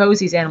and expose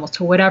these animals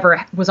to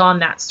whatever was on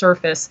that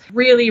surface.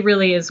 Really,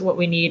 really is what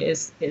we need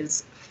is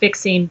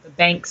fixing the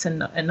banks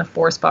and the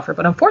forest buffer.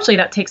 But unfortunately,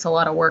 that takes a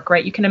lot of work,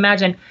 right? You can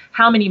imagine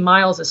how many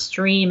miles of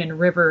stream and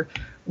river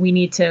we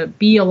need to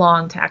be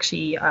along to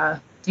actually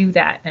do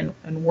that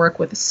and work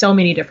with so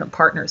many different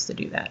partners to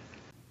do that.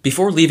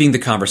 Before leaving the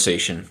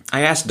conversation,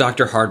 I asked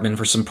Dr. Hardman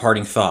for some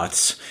parting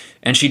thoughts,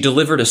 and she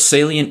delivered a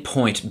salient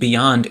point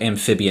beyond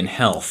amphibian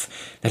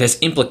health that has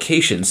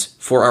implications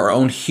for our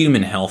own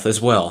human health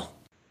as well.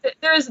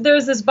 There's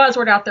this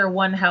buzzword out there,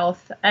 One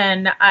Health,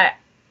 and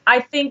I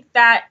think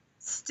that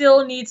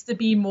still needs to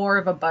be more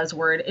of a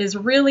buzzword, is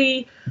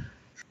really,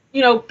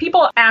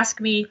 people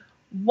ask me,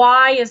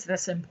 why is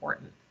this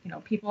important?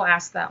 People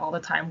ask that all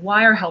the time.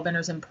 Why are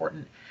hellbenders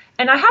important?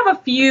 And I have a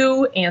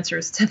few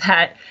answers to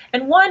that.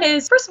 And one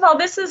is, first of all,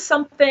 this is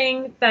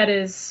something that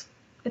it's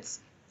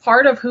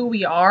part of who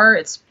we are.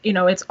 It's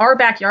our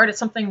backyard. It's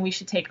something we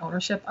should take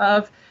ownership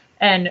of.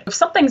 And if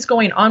something's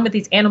going on with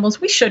these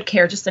animals, we should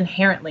care just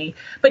inherently.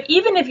 But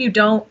even if you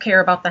don't care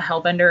about the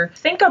hellbender,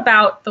 think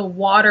about the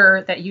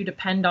water that you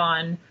depend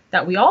on,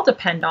 that we all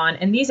depend on.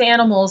 And these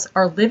animals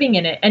are living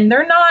in it. And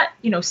they're not,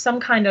 some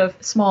kind of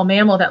small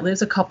mammal that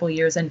lives a couple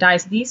years and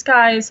dies. These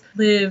guys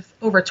live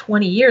over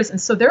 20 years.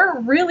 And so they're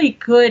a really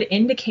good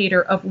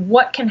indicator of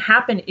what can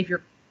happen if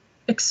you're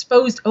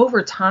exposed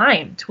over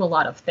time to a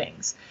lot of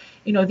things.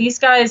 These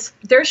guys,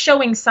 they're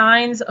showing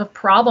signs of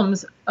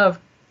problems of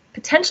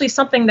potentially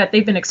something that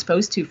they've been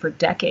exposed to for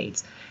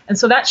decades. And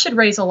so that should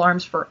raise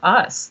alarms for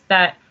us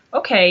that,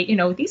 okay,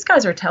 these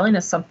guys are telling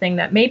us something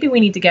that maybe we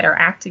need to get our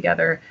act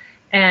together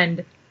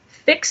and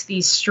fix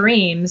these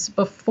streams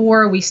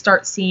before we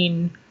start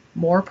seeing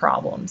more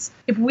problems.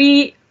 If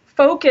we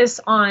focus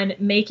on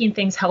making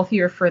things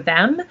healthier for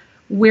them,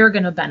 we're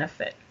going to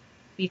benefit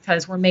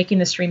because we're making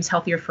the streams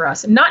healthier for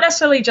us. Not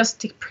necessarily just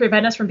to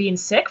prevent us from being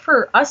sick,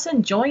 for us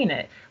enjoying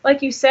it.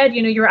 Like you said,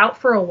 you're out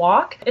for a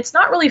walk. It's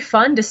not really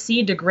fun to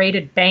see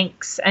degraded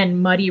banks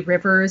and muddy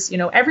rivers.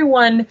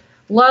 Everyone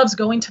loves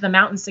going to the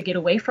mountains to get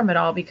away from it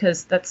all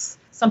because that's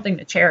something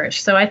to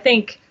cherish. So I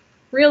think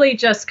really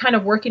just kind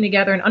of working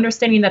together and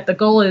understanding that the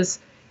goal is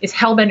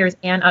Hellbenders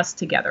and us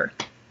together.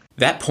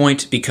 That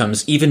point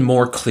becomes even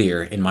more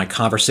clear in my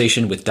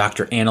conversation with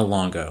Dr. Anna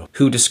Longo,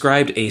 who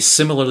described a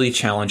similarly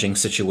challenging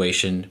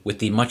situation with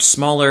the much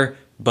smaller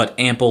but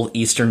ample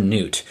eastern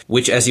newt,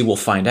 which, as you will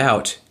find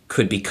out,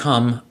 could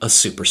become a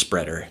super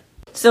spreader.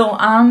 So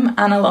I'm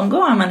Anna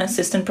Longo. I'm an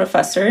assistant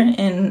professor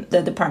in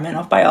the Department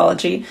of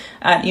Biology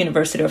at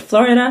University of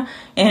Florida,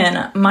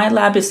 and my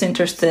lab is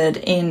interested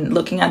in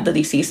looking at the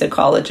disease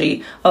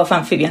ecology of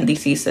amphibian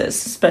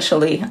diseases,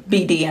 especially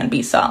BD and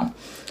Bsal,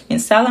 in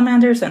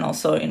salamanders and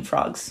also in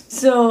frogs.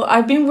 So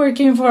I've been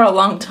working for a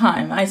long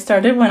time. I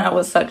started when I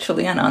was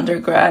actually an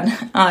undergrad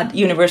at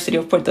University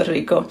of Puerto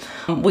Rico.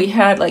 We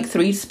had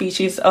 3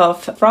 species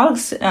of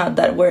frogs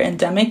that were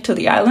endemic to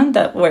the island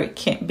that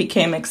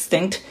became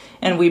extinct,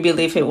 and we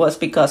believe it was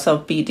because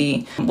of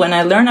BD. When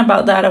I learned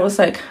about that, I was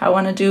like, I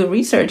want to do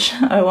research.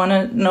 I want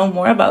to know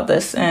more about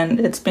this. And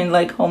it's been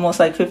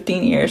almost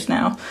 15 years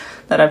now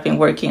that I've been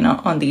working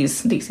on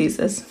these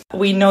diseases.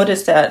 We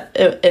noticed that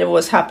it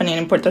was happening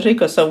in Puerto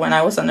Rico. So when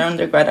I was an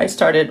undergrad, I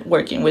started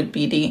working with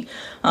BD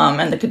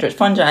and the kindred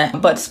fungi.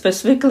 But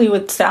specifically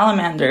with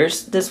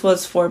salamanders, this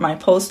was for my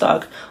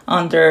postdoc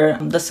under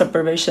the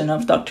supervision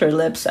of Dr.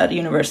 Lips at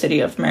University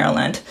of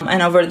Maryland.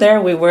 And over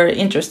there, we were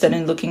interested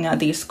in looking at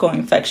these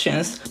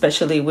co-infections,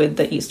 especially with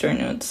the eastern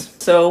newts.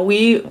 So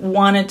we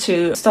wanted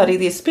to study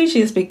these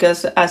species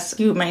because, as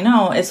you may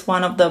know, it's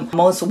one of the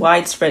most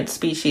widespread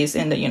species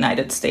in the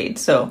United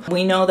States. So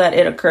we know that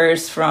it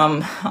occurs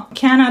from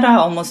Canada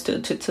almost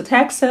to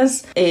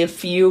Texas.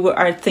 If you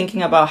are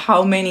thinking about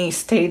how many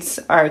states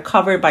are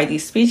covered by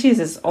these species,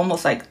 it's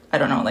almost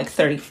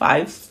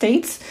 35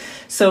 states.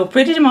 So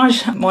pretty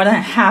much more than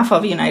half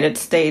of the United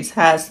States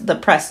has the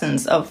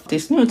presence of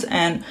these newts.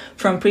 And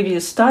from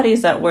previous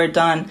studies that were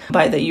done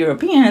by the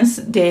Europeans,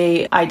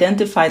 they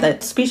identified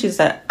that species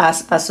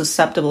as a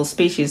susceptible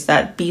species,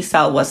 that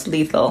Bsal was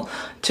lethal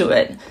to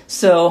it.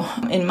 So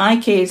in my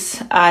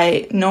case,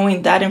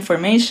 knowing that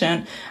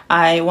information,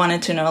 I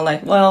wanted to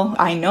know,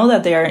 I know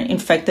that they are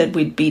infected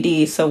with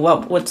BD. So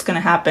what's going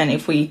to happen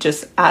if we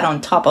just add on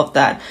top of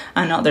that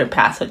another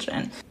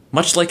pathogen?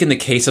 Much like in the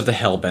case of the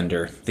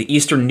Hellbender, the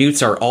eastern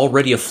newts are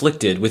already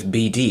afflicted with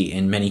BD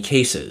in many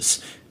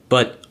cases.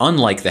 But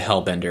unlike the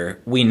Hellbender,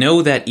 we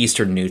know that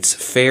eastern newts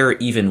fare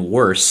even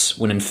worse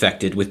when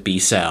infected with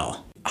Bsal.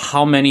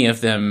 How many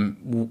of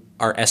them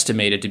are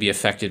estimated to be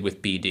affected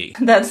with BD?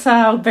 That's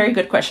a very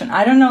good question.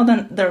 I don't know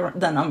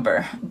the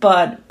number,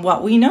 but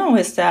what we know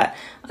is that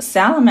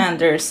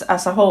salamanders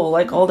as a whole,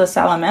 all the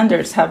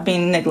salamanders, have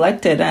been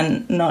neglected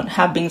and not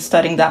have been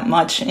studying that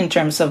much in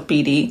terms of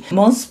BD.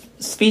 Most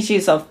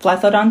species of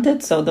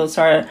plethodontids, so those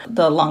are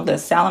the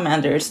longest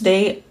salamanders,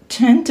 they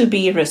tend to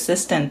be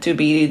resistant to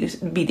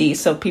BD,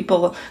 so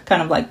people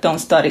kind of don't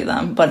study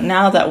them. But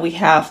now that we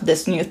have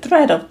this new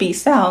threat of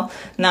Bsal,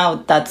 now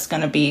that's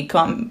going to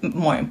become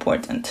more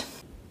important.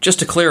 Just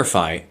to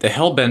clarify, the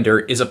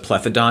Hellbender is a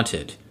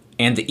plethodontid,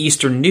 and the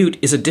eastern newt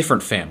is a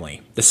different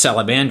family, the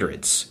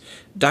salamanderids.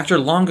 Dr.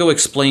 Longo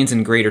explains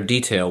in greater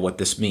detail what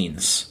this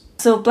means.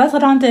 So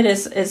plethodontid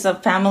is a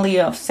family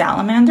of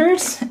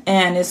salamanders,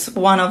 and it's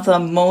one of the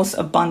most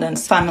abundant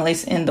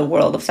families in the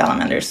world of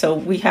salamanders. So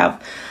we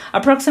have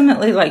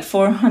approximately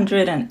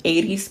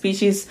 480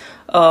 species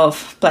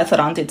of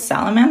plethodontid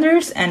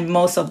salamanders, and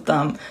most of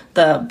them,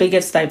 the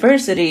biggest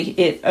diversity,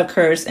 it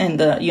occurs in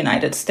the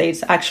United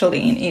States,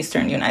 actually in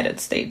eastern United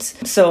States.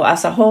 So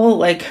as a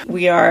whole,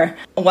 we are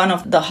one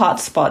of the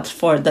hotspots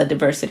for the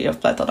diversity of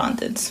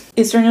plethodontids.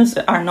 Eastern newts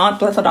are not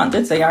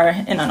plethodontids, they are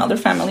in another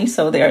family,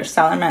 so they are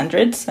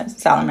salamandrids,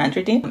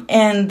 salamandridae,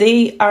 and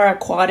they are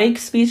aquatic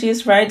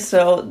species, right?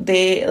 So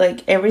they,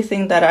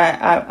 everything that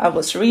I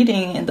was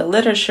reading in the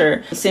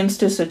literature seems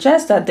to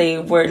suggest that they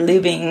were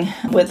living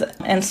with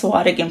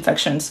enzootic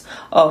infections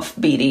of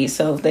BD.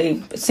 So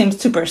they seem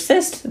to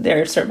persist,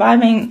 they're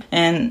surviving,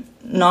 and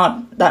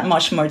not that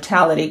much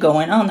mortality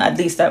going on, at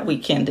least that we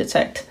can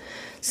detect.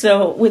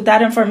 So with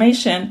that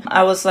information,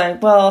 I was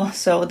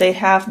so they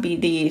have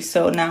BD,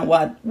 so now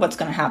what's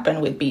going to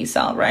happen with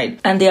Bsal, right?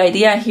 And the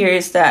idea here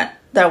is that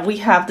we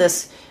have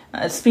this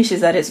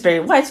species that is very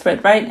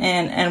widespread, right?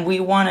 And we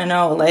want to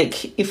know,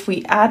 if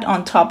we add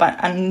on top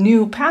a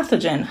new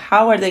pathogen,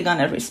 how are they going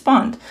to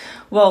respond?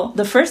 Well,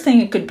 the first thing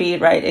it could be,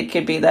 right, it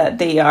could be that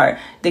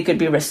they could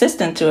be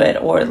resistant to it,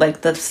 or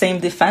like the same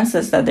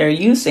defenses that they're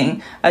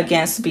using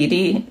against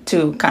BD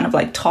to kind of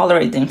like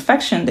tolerate the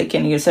infection, they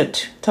can use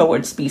it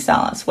towards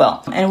Bsal as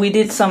well. And we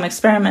did some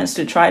experiments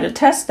to try to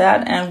test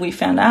that, and we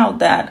found out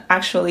that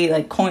actually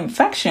like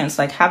co-infections,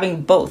 like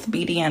having both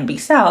BD and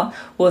Bsal,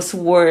 was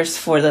worse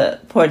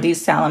for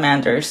these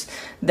salamanders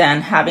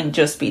than having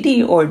just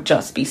BD or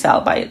just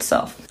Bsal by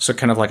itself. So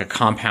kind of like a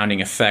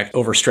compounding effect,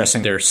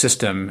 overstressing their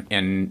system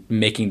and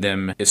making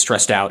them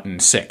stressed out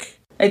and sick.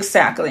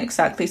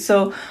 Exactly.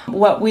 So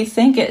what we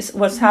think is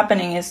what's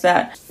happening is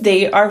that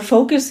they are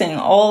focusing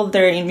all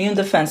their immune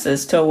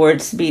defenses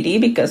towards BD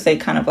because they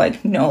kind of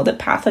like know the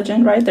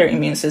pathogen, right? Their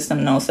immune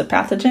system knows the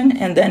pathogen.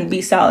 And then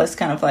Bsal is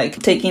kind of like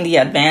taking the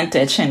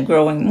advantage and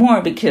growing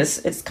more because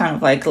it's kind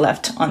of like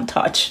left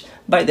untouched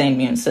by the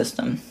immune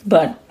system.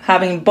 But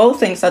having both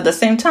things at the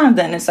same time,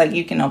 then it's like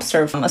you can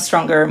observe a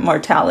stronger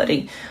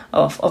mortality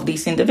of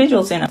these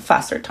individuals in a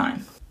faster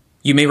time.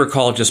 You may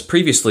recall just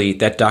previously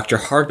that Dr.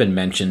 Hardman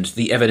mentioned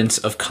the evidence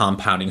of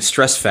compounding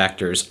stress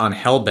factors on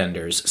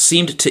hellbenders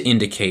seemed to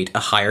indicate a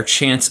higher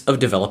chance of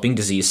developing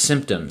disease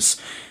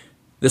symptoms.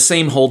 The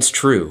same holds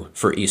true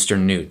for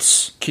eastern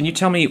newts. Can you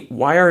tell me,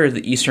 why are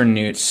the eastern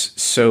newts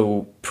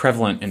so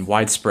prevalent and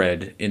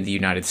widespread in the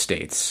United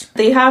States?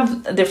 They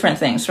have different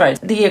things, right?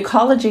 The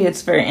ecology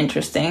is very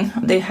interesting.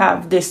 They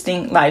have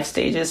distinct life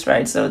stages,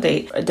 right? So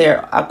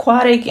they're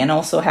aquatic and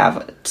also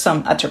have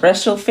a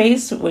terrestrial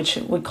phase, which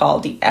we call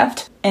the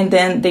eft. And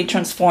then they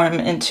transform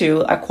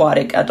into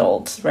aquatic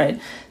adults, right?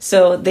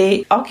 So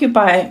they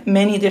occupy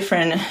many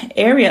different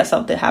areas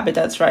of the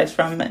habitats, right?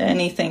 From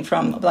anything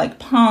from like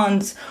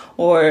ponds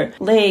or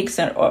lakes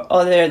or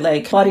other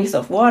like bodies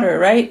of water,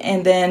 right?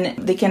 And then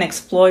they can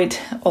exploit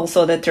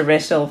also the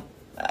terrestrial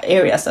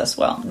areas as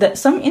well.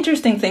 Some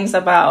interesting things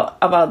about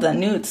the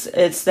newts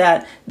is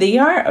that they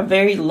are a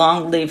very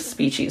long-lived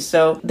species.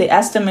 So the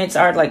estimates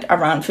are like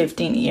around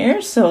 15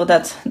 years. So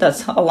that's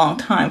a long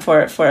time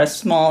for a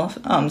small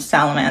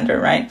salamander,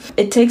 right?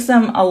 It takes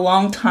them a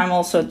long time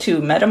also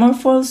to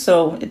metamorphose.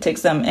 So it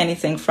takes them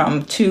anything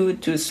from 2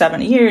 to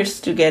 7 years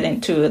to get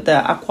into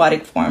the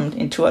aquatic form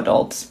into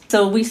adults.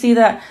 So we see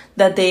that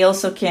they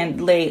also can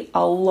lay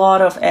a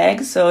lot of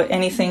eggs. So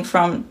anything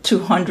from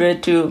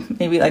 200 to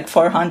maybe like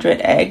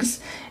 400 eggs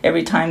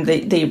every time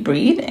they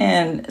breed.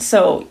 And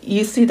so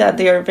you see that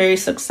they are very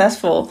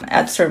successful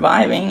at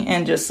surviving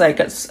and just like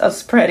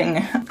spreading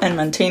and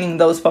maintaining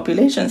those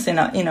populations in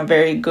a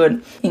very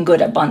good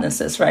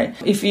abundances, right?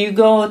 If you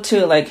go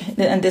to like,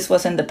 and this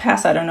was in the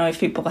past, I don't know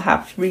if people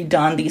have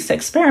redone these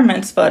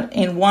experiments, but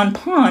in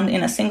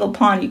a single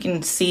pond, you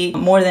can see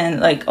more than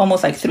like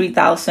almost like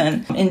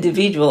 3,000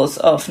 individuals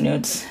of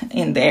newts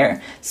in there.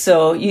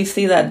 So you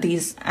see that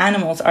these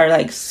animals are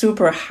like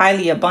super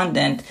highly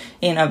abundant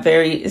in a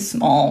very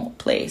small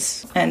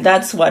place. And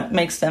that's what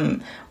makes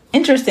them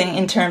interesting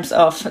in terms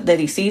of the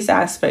disease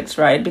aspects,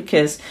 right?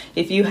 Because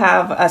if you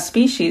have a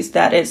species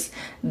that is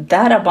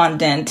that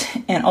abundant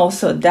and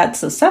also that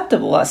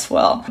susceptible as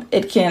well,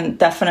 it can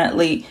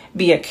definitely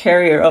be a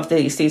carrier of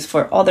the disease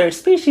for other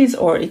species,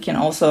 or it can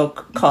also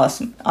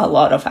cause a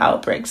lot of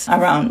outbreaks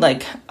around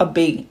like a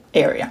big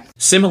area.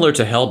 Similar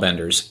to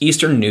hellbenders,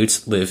 eastern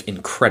newts live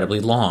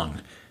incredibly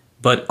long.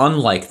 But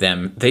unlike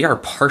them, they are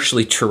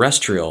partially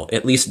terrestrial,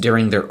 at least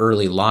during their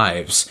early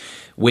lives,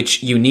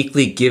 which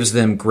uniquely gives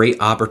them great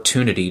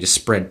opportunity to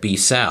spread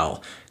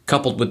Bsal,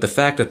 coupled with the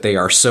fact that they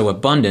are so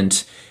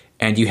abundant,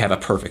 and you have a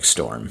perfect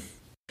storm.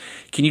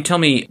 Can you tell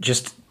me,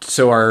 just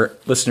so our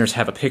listeners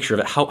have a picture of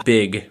it, how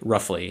big,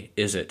 roughly,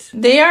 is it?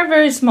 They are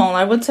very small.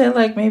 I would say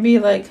like maybe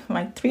like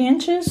 3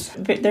 inches.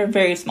 They're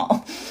very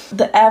small.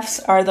 The Fs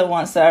are the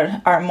ones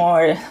that are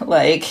more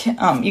like,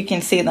 you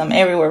can see them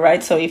everywhere,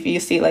 right? So if you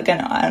see like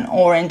an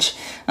orange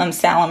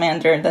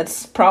salamander,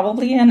 that's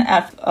probably an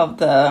F of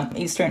the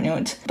eastern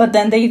newt. But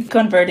then they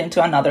convert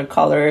into another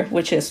color,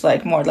 which is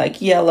like more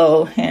like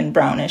yellow and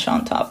brownish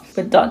on top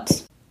with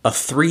dots. A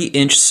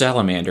 3-inch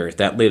salamander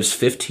that lives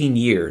 15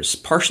 years,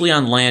 partially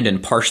on land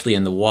and partially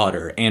in the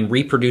water, and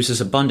reproduces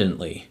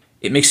abundantly.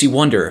 It makes you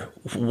wonder,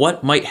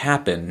 what might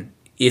happen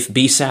if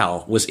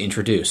Bsal was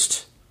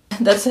introduced?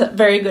 That's a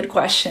very good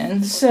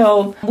question.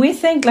 So we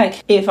think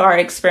like if our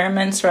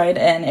experiments, right,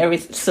 and every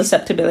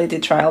susceptibility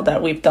trial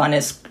that we've done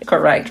is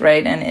correct,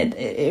 right, and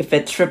if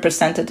it's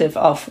representative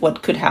of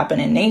what could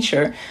happen in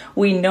nature,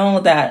 we know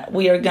that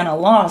we are gonna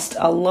lose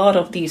a lot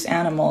of these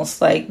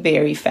animals like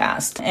very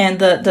fast. And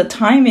the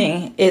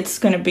timing, it's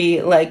gonna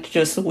be like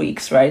just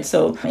weeks, right?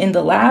 So in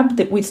the lab,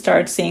 we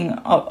start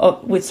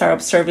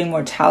observing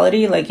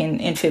mortality like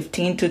in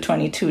 15 to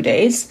 22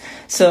 days.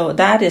 So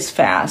that is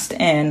fast,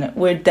 and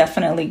we're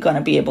definitely going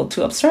to be able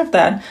to observe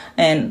that,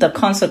 and the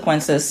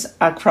consequences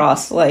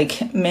across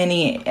like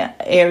many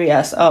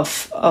areas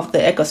of the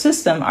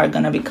ecosystem are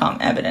going to become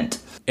evident.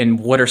 And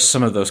what are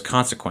some of those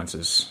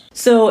consequences?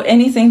 So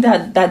anything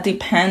that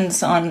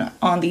depends on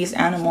these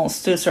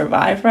animals to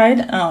survive, right?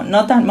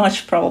 Not that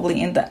much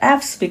probably in the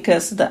Fs,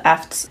 because the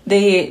Fs,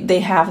 they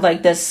have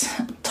like this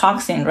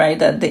toxin, right,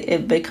 that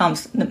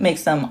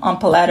makes them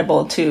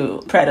unpalatable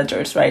to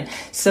predators, right?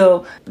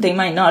 So they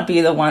might not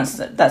be the ones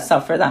that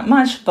suffer that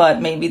much, but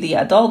maybe the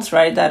adults,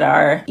 right, that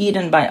are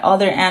eaten by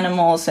other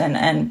animals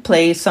and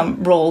play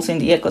some roles in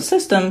the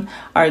ecosystem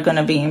are going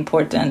to be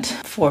important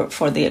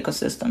for the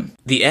ecosystem.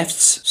 The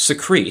efts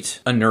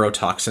secrete a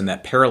neurotoxin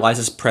that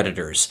paralyzes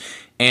predators,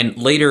 and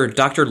later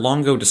Dr.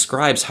 Longo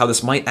describes how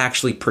this might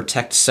actually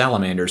protect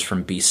salamanders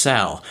from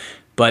Bsal.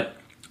 But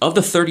of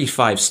the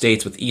 35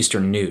 states with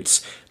eastern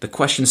newts, the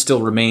question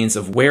still remains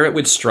of where it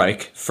would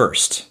strike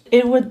first.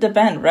 It would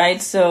depend,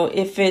 right? So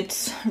if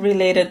it's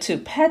related to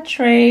pet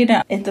trade,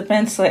 it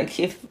depends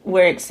if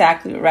where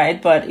exactly, right?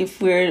 But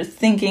if we're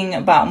thinking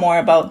more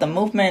about the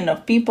movement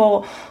of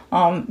people,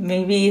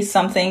 maybe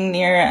something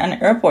near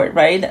an airport,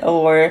 right?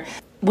 Or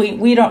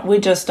we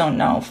just don't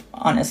know,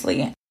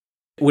 honestly.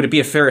 Would it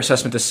be a fair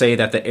assessment to say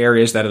that the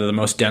areas that are the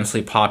most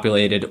densely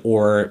populated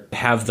or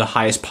have the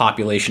highest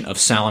population of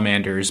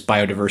salamanders,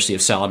 biodiversity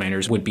of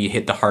salamanders, would be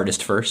hit the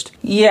hardest first?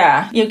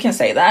 Yeah, you can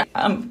say that.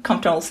 I'm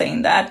comfortable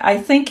saying that. I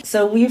think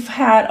so. We've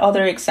had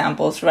other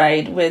examples,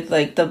 right, with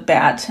the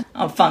bat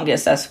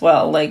fungus as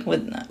well.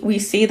 We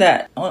see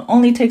that it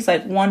only takes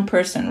one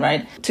person,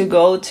 right, to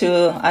go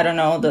to, I don't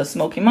know, the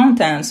Smoky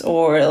Mountains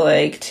or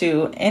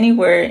to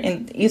anywhere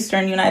in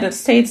eastern United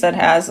States that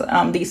has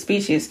these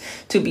species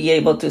to be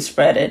able to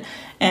spread it.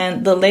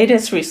 And the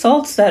latest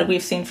results that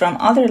we've seen from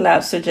other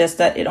labs suggest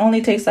that it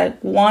only takes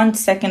 1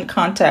 second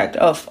contact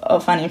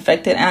of an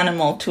infected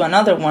animal to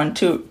another one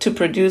to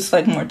produce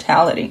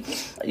mortality.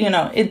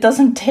 It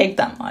doesn't take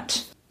that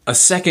much. A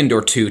second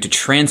or two to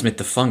transmit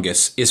the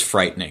fungus is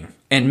frightening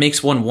and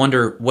makes one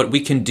wonder what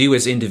we can do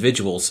as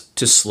individuals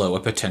to slow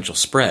a potential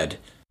spread.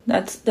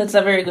 That's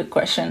a very good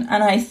question.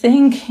 And I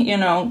think,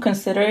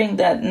 considering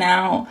that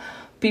now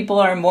people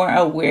are more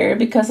aware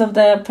because of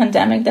the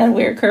pandemic that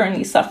we're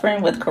currently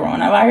suffering with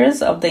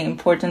coronavirus, of the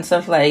importance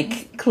of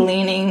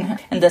cleaning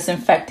and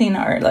disinfecting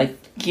our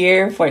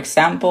gear, for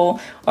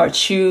example, our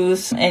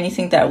shoes,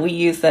 anything that we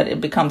use that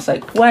it becomes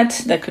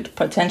wet that could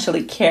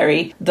potentially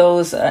carry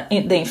those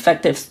in the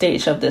infective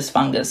stage of this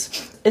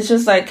fungus. It's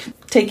just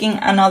taking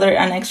an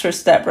extra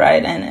step,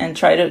 right, and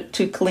try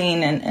to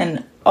clean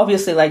and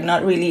obviously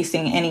not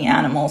releasing any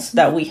animals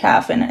that we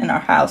have in our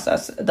house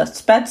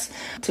as pets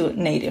to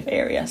native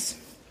areas.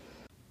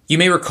 You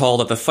may recall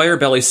that the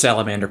firebelly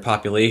salamander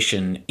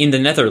population in the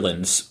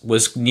Netherlands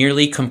was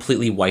nearly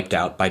completely wiped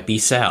out by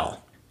Bsal.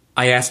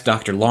 I asked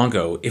Dr.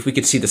 Longo if we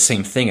could see the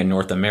same thing in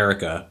North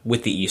America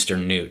with the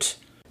eastern newt.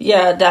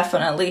 Yeah,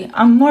 definitely.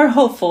 I'm more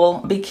hopeful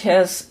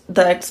because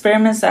the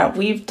experiments that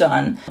we've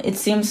done, it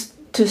seems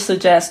to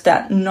suggest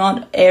that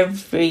not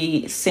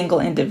every single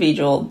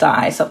individual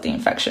dies of the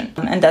infection.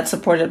 And that's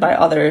supported by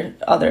other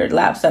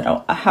labs that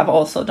have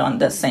also done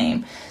the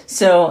same.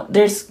 So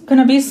there's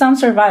going to be some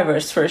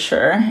survivors for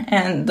sure.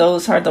 And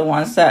those are the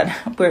ones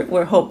that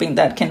we're hoping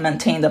that can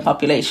maintain the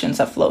populations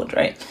afloat,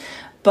 right?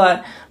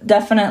 But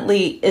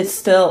definitely it's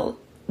still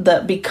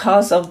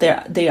because of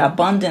the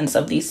abundance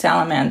of these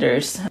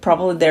salamanders,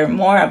 probably they're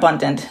more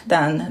abundant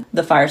than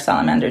the fire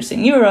salamanders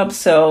in Europe.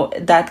 So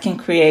that can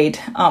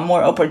create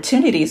more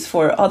opportunities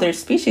for other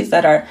species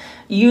that are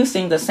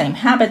using the same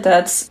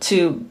habitats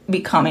to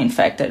become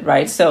infected,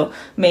 right? So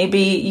maybe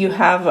you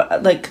have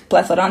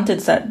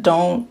plethodontids that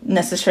don't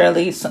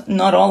necessarily,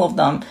 not all of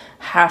them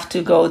have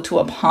to go to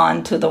a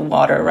pond to the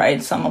water,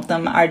 right? Some of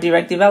them are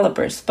direct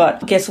developers.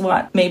 But guess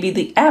what? Maybe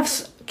the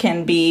Fs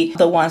can be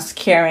the ones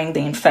carrying the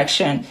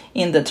infection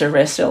in the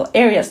terrestrial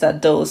areas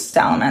that those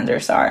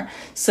salamanders are.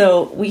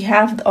 So we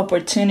have the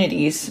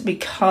opportunities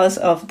because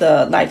of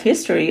the life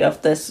history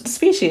of this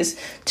species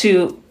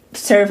to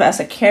serve as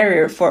a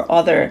carrier for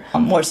other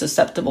more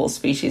susceptible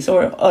species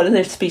or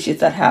other species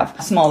that have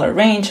smaller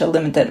range, a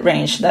limited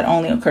range that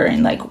only occur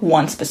in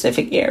one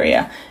specific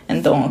area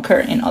and don't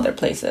occur in other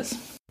places.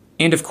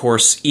 And of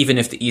course, even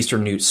if the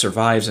eastern newt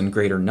survives in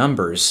greater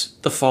numbers,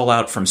 the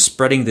fallout from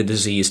spreading the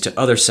disease to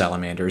other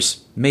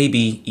salamanders may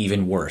be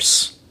even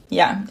worse.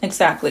 Yeah,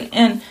 exactly.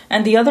 And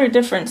the other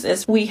difference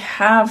is we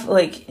have,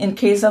 in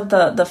case of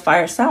the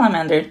fire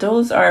salamander,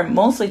 those are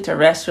mostly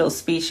terrestrial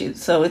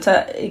species. So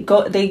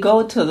they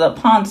go to the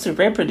ponds to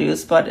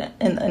reproduce, but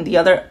in the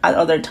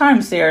other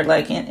times they are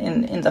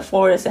in the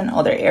forest and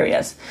other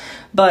areas.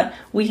 But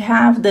we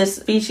have this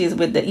species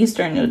with the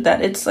eastern newt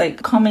that it's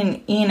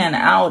coming in and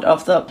out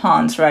of the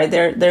ponds, right?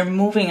 They're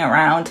moving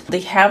around.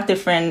 They have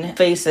different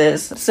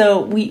phases.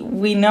 So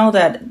we know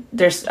that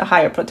there's a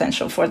higher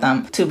potential for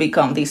them to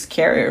become these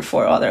carrier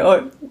for other,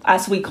 or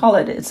as we call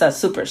it, it's a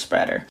super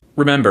spreader.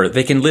 Remember,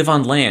 they can live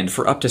on land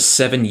for up to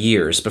 7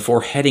 years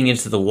before heading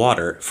into the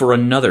water for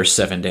another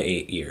 7 to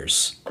 8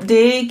 years.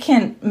 They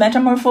can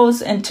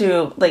metamorphose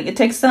into, it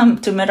takes them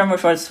to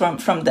metamorphose from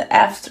the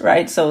F,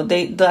 right? So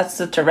that's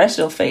the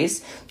terrestrial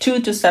phase, 2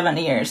 to 7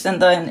 years. And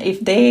then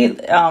if they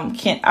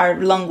are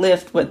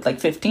long-lived with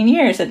 15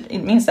 years,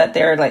 it means that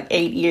they're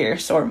 8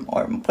 years or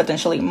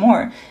potentially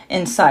more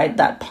inside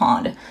that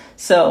pond.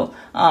 So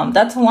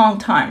that's a long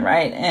time,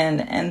 right?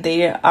 And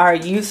they are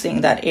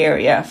using that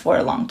area for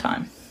a long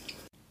time.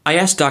 I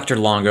asked Dr.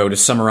 Longo to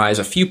summarize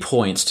a few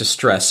points to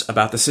stress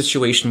about the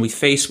situation we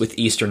face with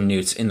eastern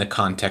newts in the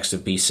context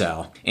of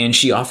Bsal, and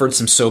she offered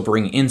some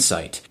sobering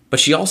insight. But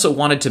she also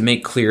wanted to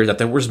make clear that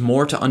there was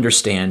more to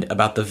understand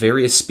about the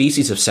various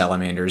species of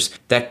salamanders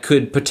that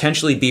could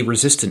potentially be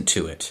resistant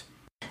to it.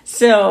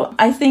 So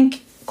I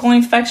think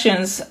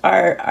co-infections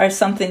are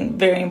something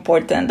very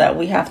important that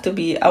we have to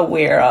be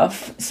aware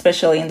of,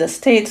 especially in the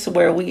States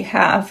where we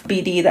have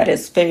BD that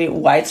is very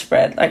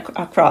widespread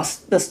across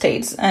the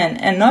States.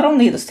 And not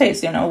only the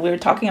States, we're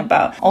talking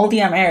about all the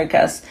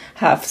Americas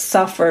have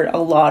suffered a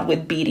lot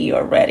with BD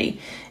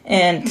already.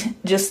 And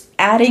just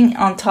adding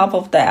on top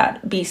of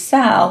that,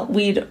 Bsal,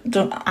 we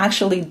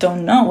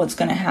don't know what's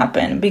going to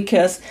happen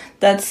because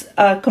that's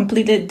a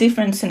completely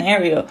different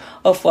scenario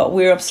of what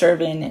we're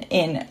observing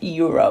in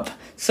Europe.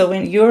 So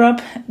in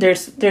Europe,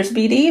 there's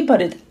BD,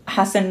 but it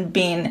hasn't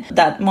been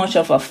that much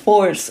of a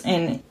force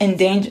in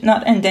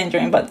not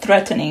endangering, but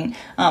threatening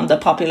the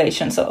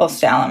populations of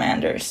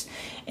salamanders.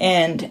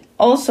 And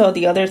also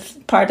the other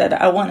part that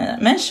I want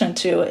to mention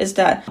too is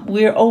that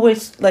we're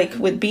always like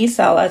with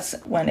Bsal, as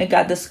when it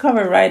got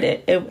discovered, right,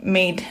 it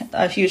made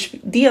a huge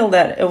deal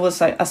that it was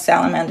like a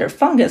salamander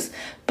fungus,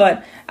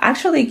 but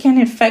actually it can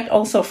infect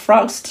also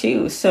frogs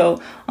too.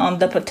 So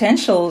the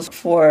potential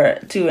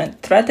to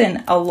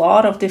threaten a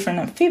lot of different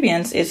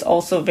amphibians is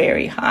also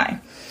very high.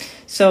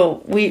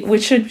 So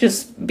we should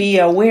just be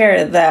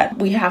aware that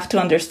we have to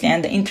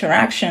understand the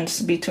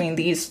interactions between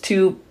these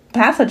two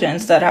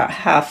pathogens that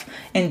have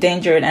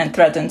endangered and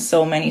threatened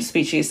so many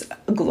species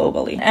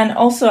globally. And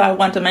also I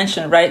want to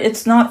mention, right,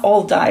 it's not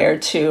all dire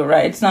too,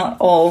 right? It's not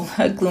all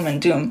gloom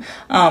and doom.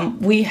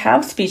 We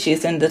have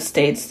species in the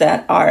States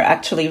that are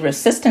actually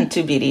resistant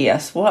to BD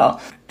as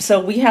well. So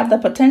we have the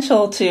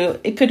potential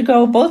it could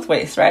go both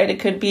ways, right? It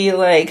could be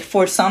like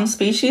for some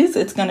species,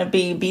 it's going to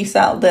be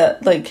Bsal,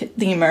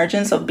 the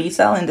emergence of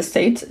Bsal in the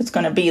States, it's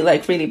going to be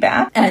like really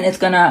bad and it's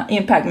going to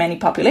impact many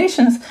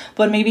populations.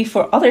 But maybe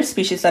for other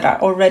species that are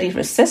already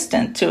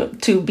resistant to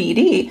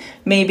BD,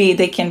 maybe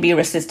they can be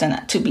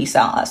resistant to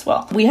Bsal as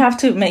well. We have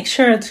to make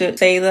sure to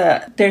say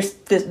that there's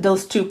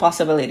those two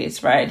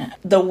possibilities, right?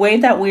 The way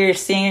that we're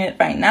seeing it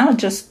right now,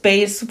 just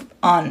based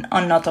on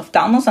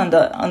notophthalmos,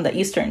 on the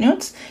eastern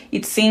newts,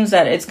 it seems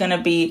that it's going to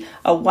be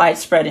a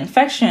widespread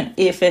infection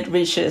if it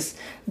reaches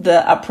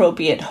the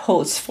appropriate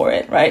host for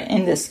it, right?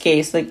 In this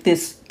case, like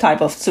this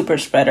type of super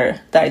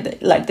spreader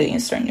like the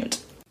eastern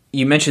newt.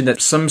 You mentioned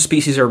that some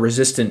species are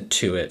resistant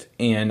to it,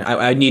 and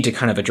I need to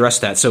kind of address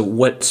that. So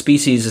what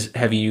species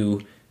have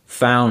you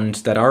found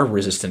that are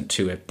resistant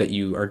to it that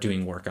you are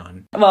doing work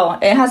on? Well,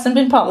 it hasn't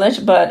been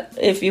published, but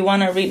if you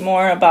want to read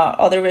more about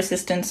other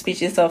resistant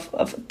species of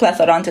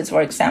plethodontids,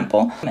 for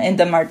example, in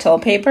the Martel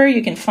paper,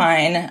 you can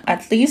find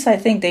at least, I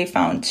think they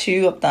found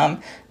 2 of them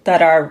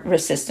that are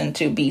resistant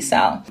to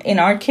Bsal. In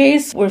our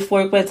case, we've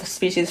worked with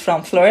species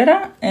from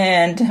Florida,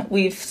 and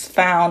we've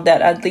found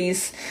that at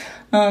least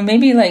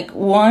maybe like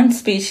one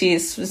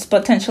species is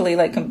potentially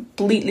like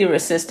completely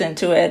resistant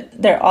to it.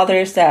 There are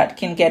others that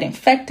can get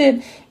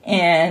infected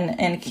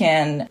and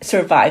can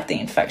survive the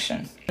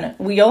infection.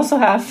 We also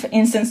have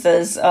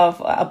instances of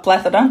a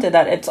plethodontid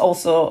that it's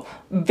also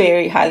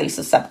very highly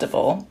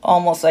susceptible,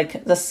 almost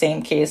like the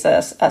same case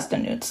as the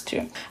newts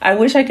too. I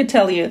wish I could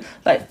tell you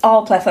like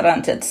all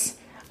plethodontids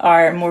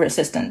are more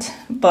resistant,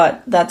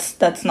 but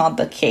that's not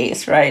the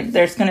case, right?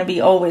 There's going to be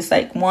always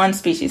like one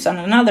species on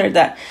another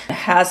that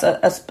has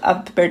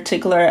a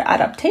particular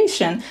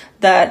adaptation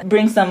that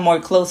brings them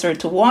more closer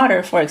to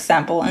water, for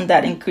example, and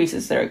that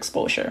increases their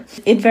exposure.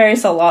 It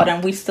varies a lot,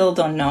 and we still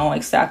don't know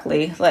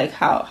exactly like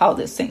how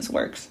this things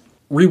works.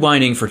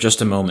 Rewinding for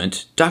just a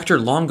moment, Dr.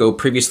 Longo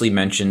previously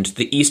mentioned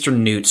the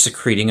eastern newt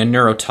secreting a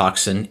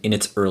neurotoxin in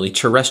its early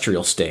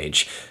terrestrial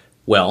stage.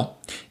 Well,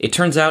 it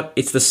turns out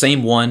it's the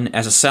same one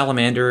as a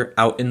salamander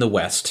out in the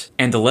west,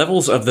 and the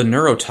levels of the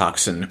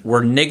neurotoxin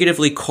were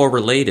negatively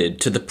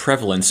correlated to the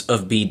prevalence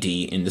of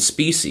BD in the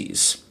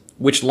species,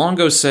 which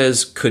Longo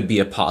says could be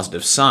a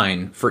positive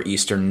sign for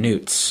eastern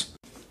newts.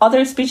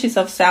 Other species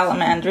of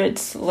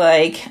salamanders,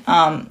 like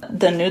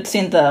the newts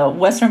in the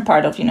western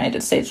part of the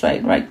United States,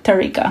 right?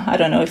 Tarica. I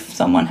don't know if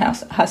someone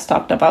has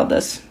talked about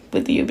this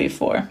with you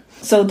before.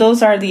 So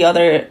those are the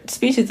other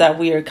species that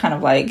we are kind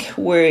of like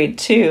worried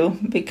too,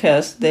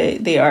 because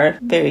they are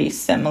very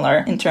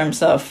similar in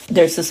terms of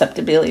their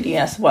susceptibility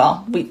as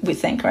well, we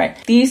think, right?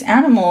 These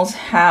animals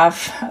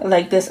have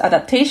like this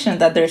adaptation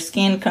that their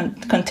skin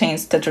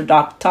contains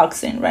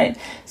tetrodotoxin, right?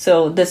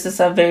 So this is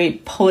a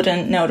very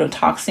potent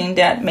neurotoxin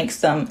that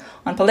makes them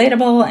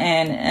unpalatable,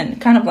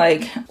 and kind of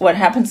like what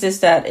happens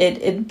is that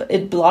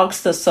it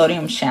blocks the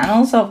sodium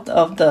channels of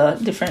the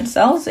different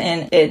cells,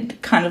 and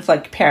it kind of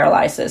like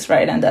paralyzes,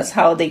 right? And that's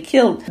how they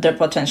kill their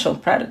potential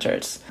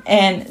predators.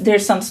 And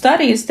there's some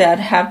studies that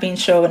have been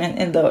shown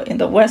in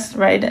the West,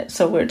 right?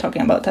 So we're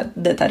talking about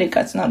the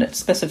taricas, not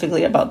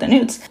specifically about the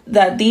newts,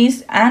 that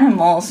these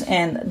animals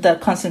and the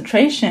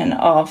concentration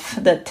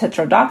of the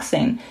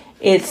tetrodotoxin,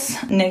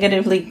 it's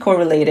negatively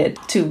correlated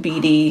to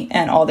BD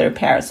and other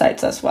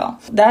parasites as well.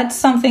 That's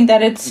something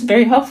that it's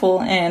very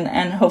helpful,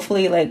 and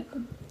hopefully like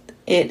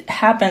it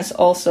happens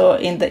also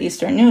in the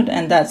eastern newt,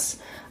 and that's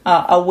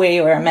a way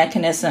or a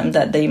mechanism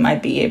that they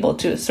might be able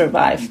to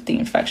survive the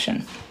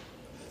infection,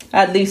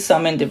 at least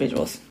some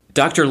individuals.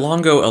 Dr.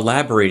 Longo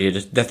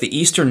elaborated that the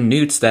eastern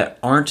newts that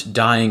aren't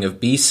dying of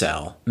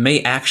Bsal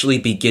may actually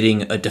be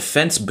getting a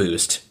defense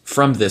boost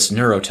from this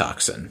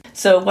neurotoxin.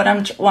 So what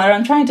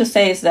I'm trying to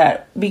say is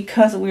that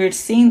because we're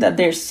seeing that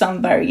there's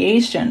some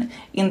variation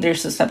in their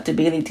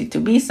susceptibility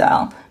to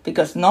Bsal,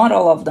 because not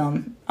all of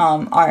them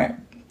are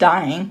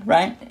dying,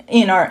 right,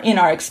 in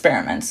our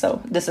experiments.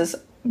 So this is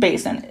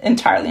based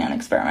entirely on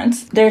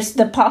experiments. There's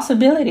the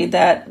possibility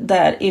that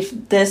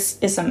if this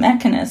is a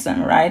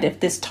mechanism, right,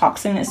 if this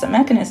toxin is a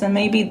mechanism,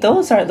 maybe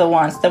those are the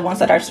ones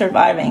that are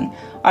surviving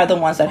are the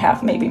ones that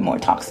have maybe more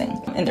toxin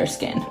in their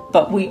skin.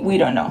 But we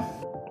don't know.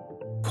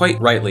 Quite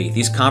rightly,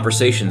 these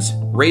conversations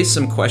raise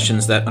some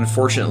questions that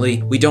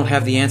unfortunately we don't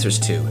have the answers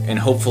to, and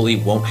hopefully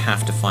won't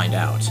have to find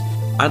out.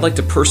 I'd like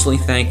to personally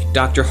thank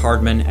Dr.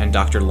 Hardman and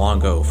Dr.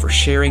 Longo for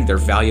sharing their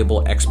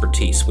valuable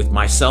expertise with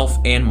myself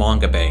and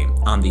Mongabay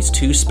on these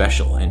two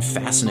special and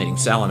fascinating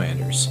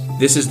salamanders.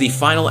 This is the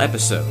final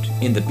episode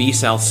in the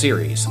Bsal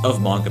series of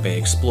Mongabay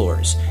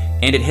Explores,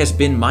 and it has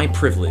been my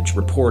privilege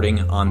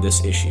reporting on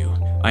this issue.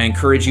 I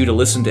encourage you to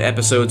listen to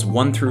episodes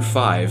 1 through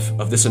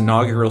 5 of this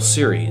inaugural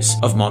series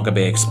of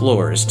Mongabay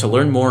Explores to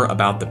learn more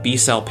about the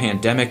Bsal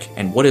pandemic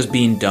and what is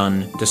being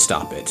done to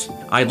stop it.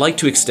 I'd like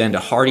to extend a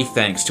hearty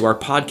thanks to our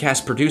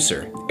podcast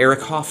producer, Eric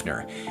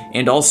Hoffner,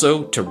 and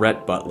also to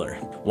Rhett Butler.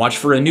 Watch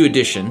for a new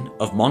edition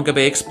of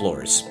Mongabay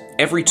Explores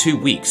every 2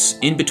 weeks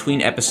in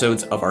between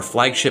episodes of our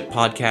flagship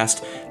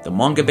podcast, the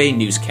Mongabay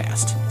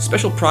Newscast.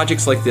 Special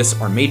projects like this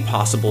are made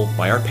possible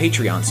by our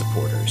Patreon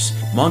supporters.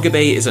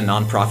 Mongabay is a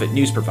nonprofit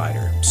news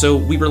provider, so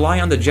we rely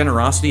on the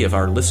generosity of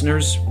our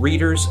listeners,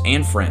 readers,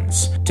 and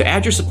friends. To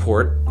add your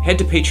support, head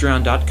to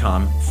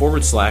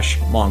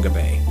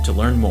patreon.com/Mongabay to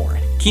learn more.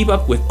 Keep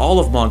up with all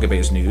of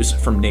Mongabay's news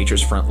from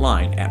Nature's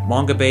Frontline at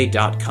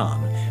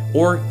mongabay.com,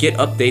 or get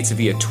updates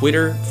via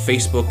Twitter,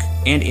 Facebook,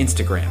 and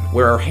Instagram,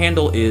 where our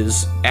handle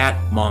is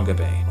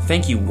 @Mongabay.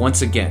 Thank you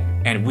once again,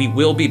 and we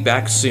will be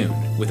back soon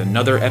with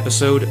another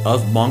episode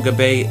of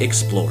Mongabay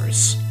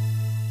Explores.